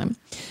time to time.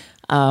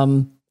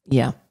 I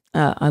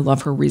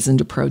love her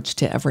reasoned approach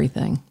to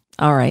everything.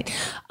 All right.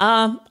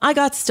 I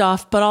got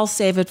stuff, but I'll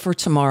save it for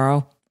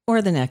tomorrow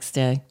or the next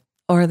day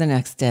or the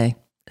next day.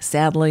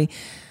 Sadly,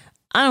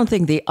 I don't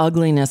think the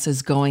ugliness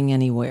is going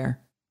anywhere.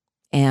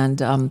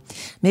 And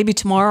maybe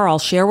tomorrow I'll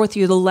share with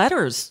you the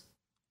letters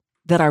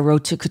that I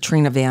wrote to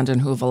Katrina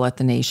vanden Heuvel at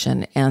The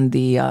Nation and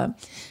the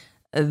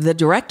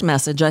direct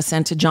message I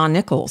sent to John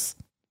Nichols.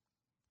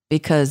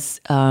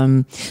 Because,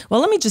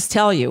 let me just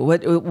tell you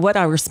what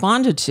I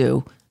responded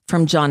to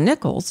from John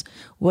Nichols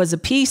was a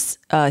piece,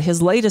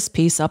 his latest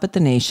piece up at The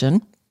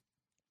Nation.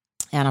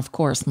 And of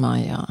course,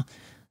 my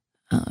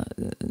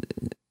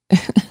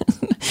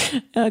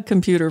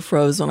computer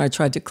froze when I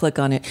tried to click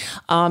on it.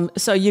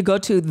 So you go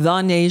to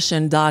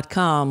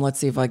thenation.com. Let's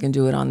see if I can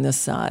do it on this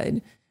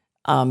side.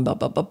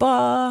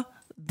 The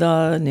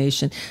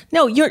Nation.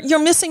 No, you're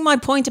missing my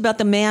point about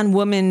the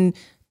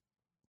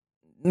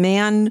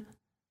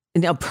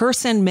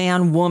person,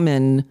 man,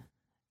 woman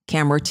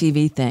camera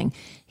TV thing.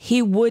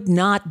 He would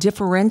not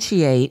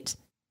differentiate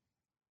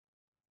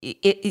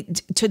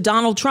to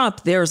Donald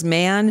Trump. There's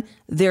man,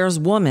 there's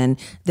woman.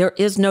 There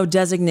is no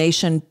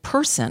designation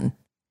person.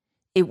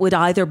 It would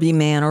either be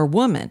man or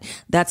woman.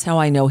 That's how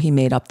I know he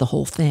made up the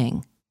whole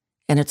thing.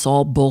 And it's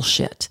all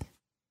bullshit.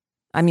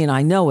 I mean,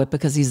 I know it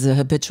because he's a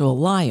habitual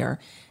liar.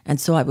 And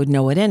so I would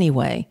know it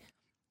anyway.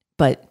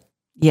 But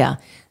yeah,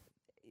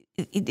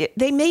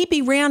 they may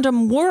be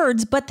random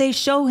words, but they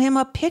show him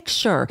a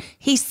picture.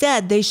 He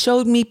said they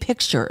showed me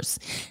pictures.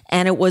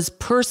 And it was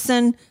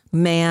person,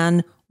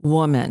 man,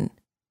 woman.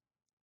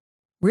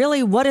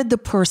 Really, what did the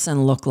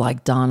person look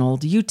like,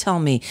 Donald? You tell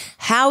me.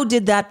 How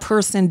did that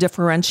person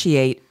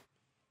differentiate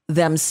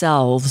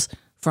themselves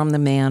from the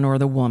man or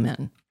the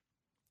woman?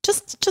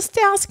 Just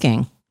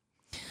asking.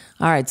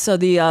 All right. So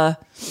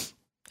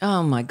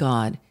oh my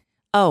God.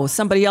 Oh,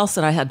 somebody else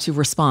that I had to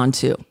respond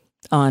to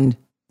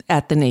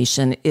at The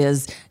Nation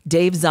is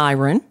Dave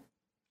Zirin,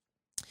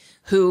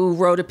 who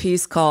wrote a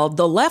piece called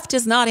 "The Left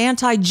is Not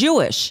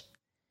Anti-Jewish."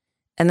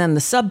 And then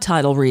the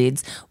subtitle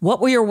reads,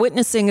 "What we are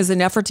witnessing is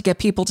an effort to get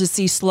people to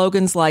see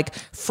slogans like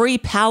Free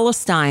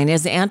Palestine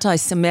as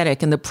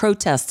anti-Semitic and the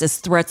protests as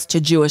threats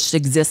to Jewish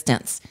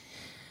existence."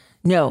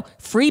 No,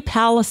 Free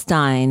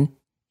Palestine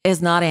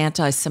is not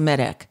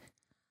anti-Semitic.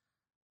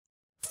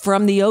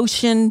 From the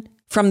ocean,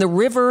 from the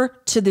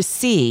river to the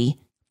sea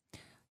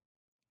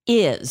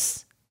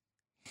is.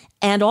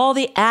 And all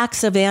the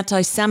acts of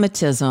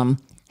anti-Semitism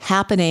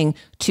happening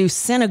to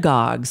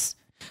synagogues,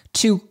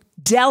 to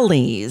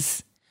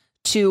delis,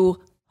 to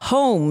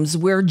homes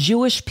where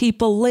Jewish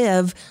people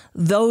live,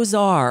 those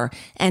are.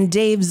 And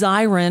Dave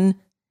Zirin,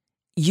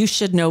 you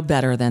should know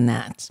better than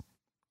that.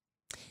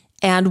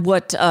 And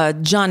what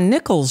John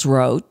Nichols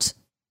wrote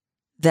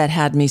that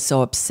had me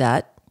so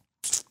upset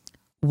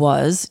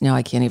was, now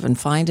I can't even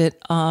find it,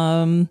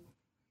 on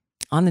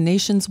The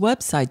Nation's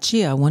website.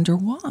 Gee, I wonder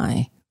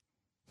why.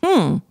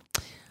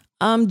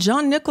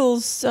 John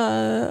Nichols'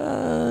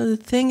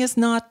 thing is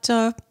not...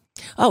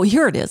 Oh,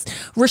 here it is.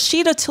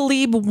 Rashida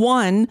Tlaib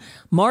 1,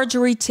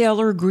 Marjorie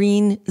Taylor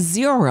Greene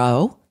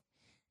 0.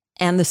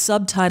 And the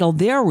subtitle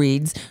there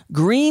reads,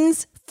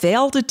 "Greene's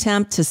failed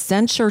attempt to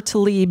censure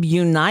Tlaib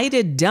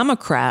united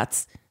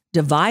Democrats,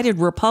 divided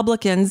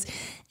Republicans,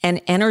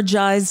 and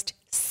energized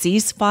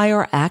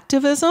ceasefire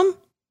activism."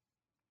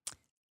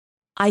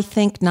 I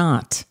think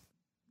not.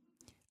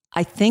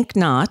 I think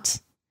not,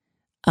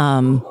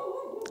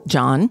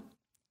 John.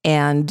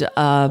 And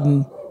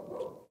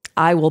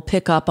I will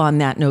pick up on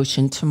that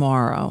notion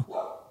tomorrow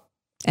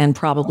and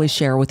probably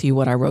share with you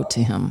what I wrote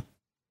to him.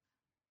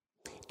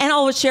 And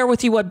I'll share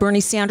with you what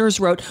Bernie Sanders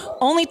wrote,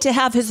 only to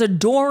have his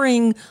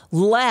adoring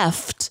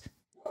left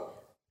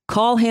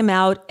call him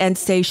out and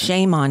say,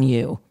 shame on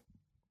you.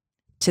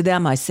 To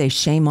them, I say,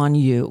 shame on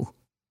you.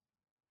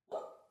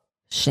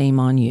 Shame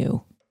on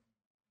you.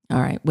 All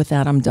right, with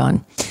that, I'm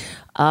done.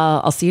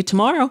 I'll see you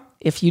tomorrow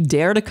if you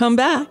dare to come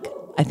back.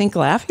 I think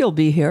Laffy will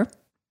be here.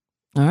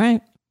 All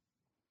right.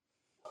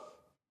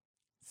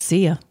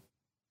 See ya.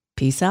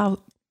 Peace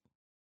out.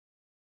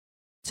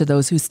 To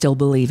those who still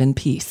believe in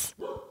peace.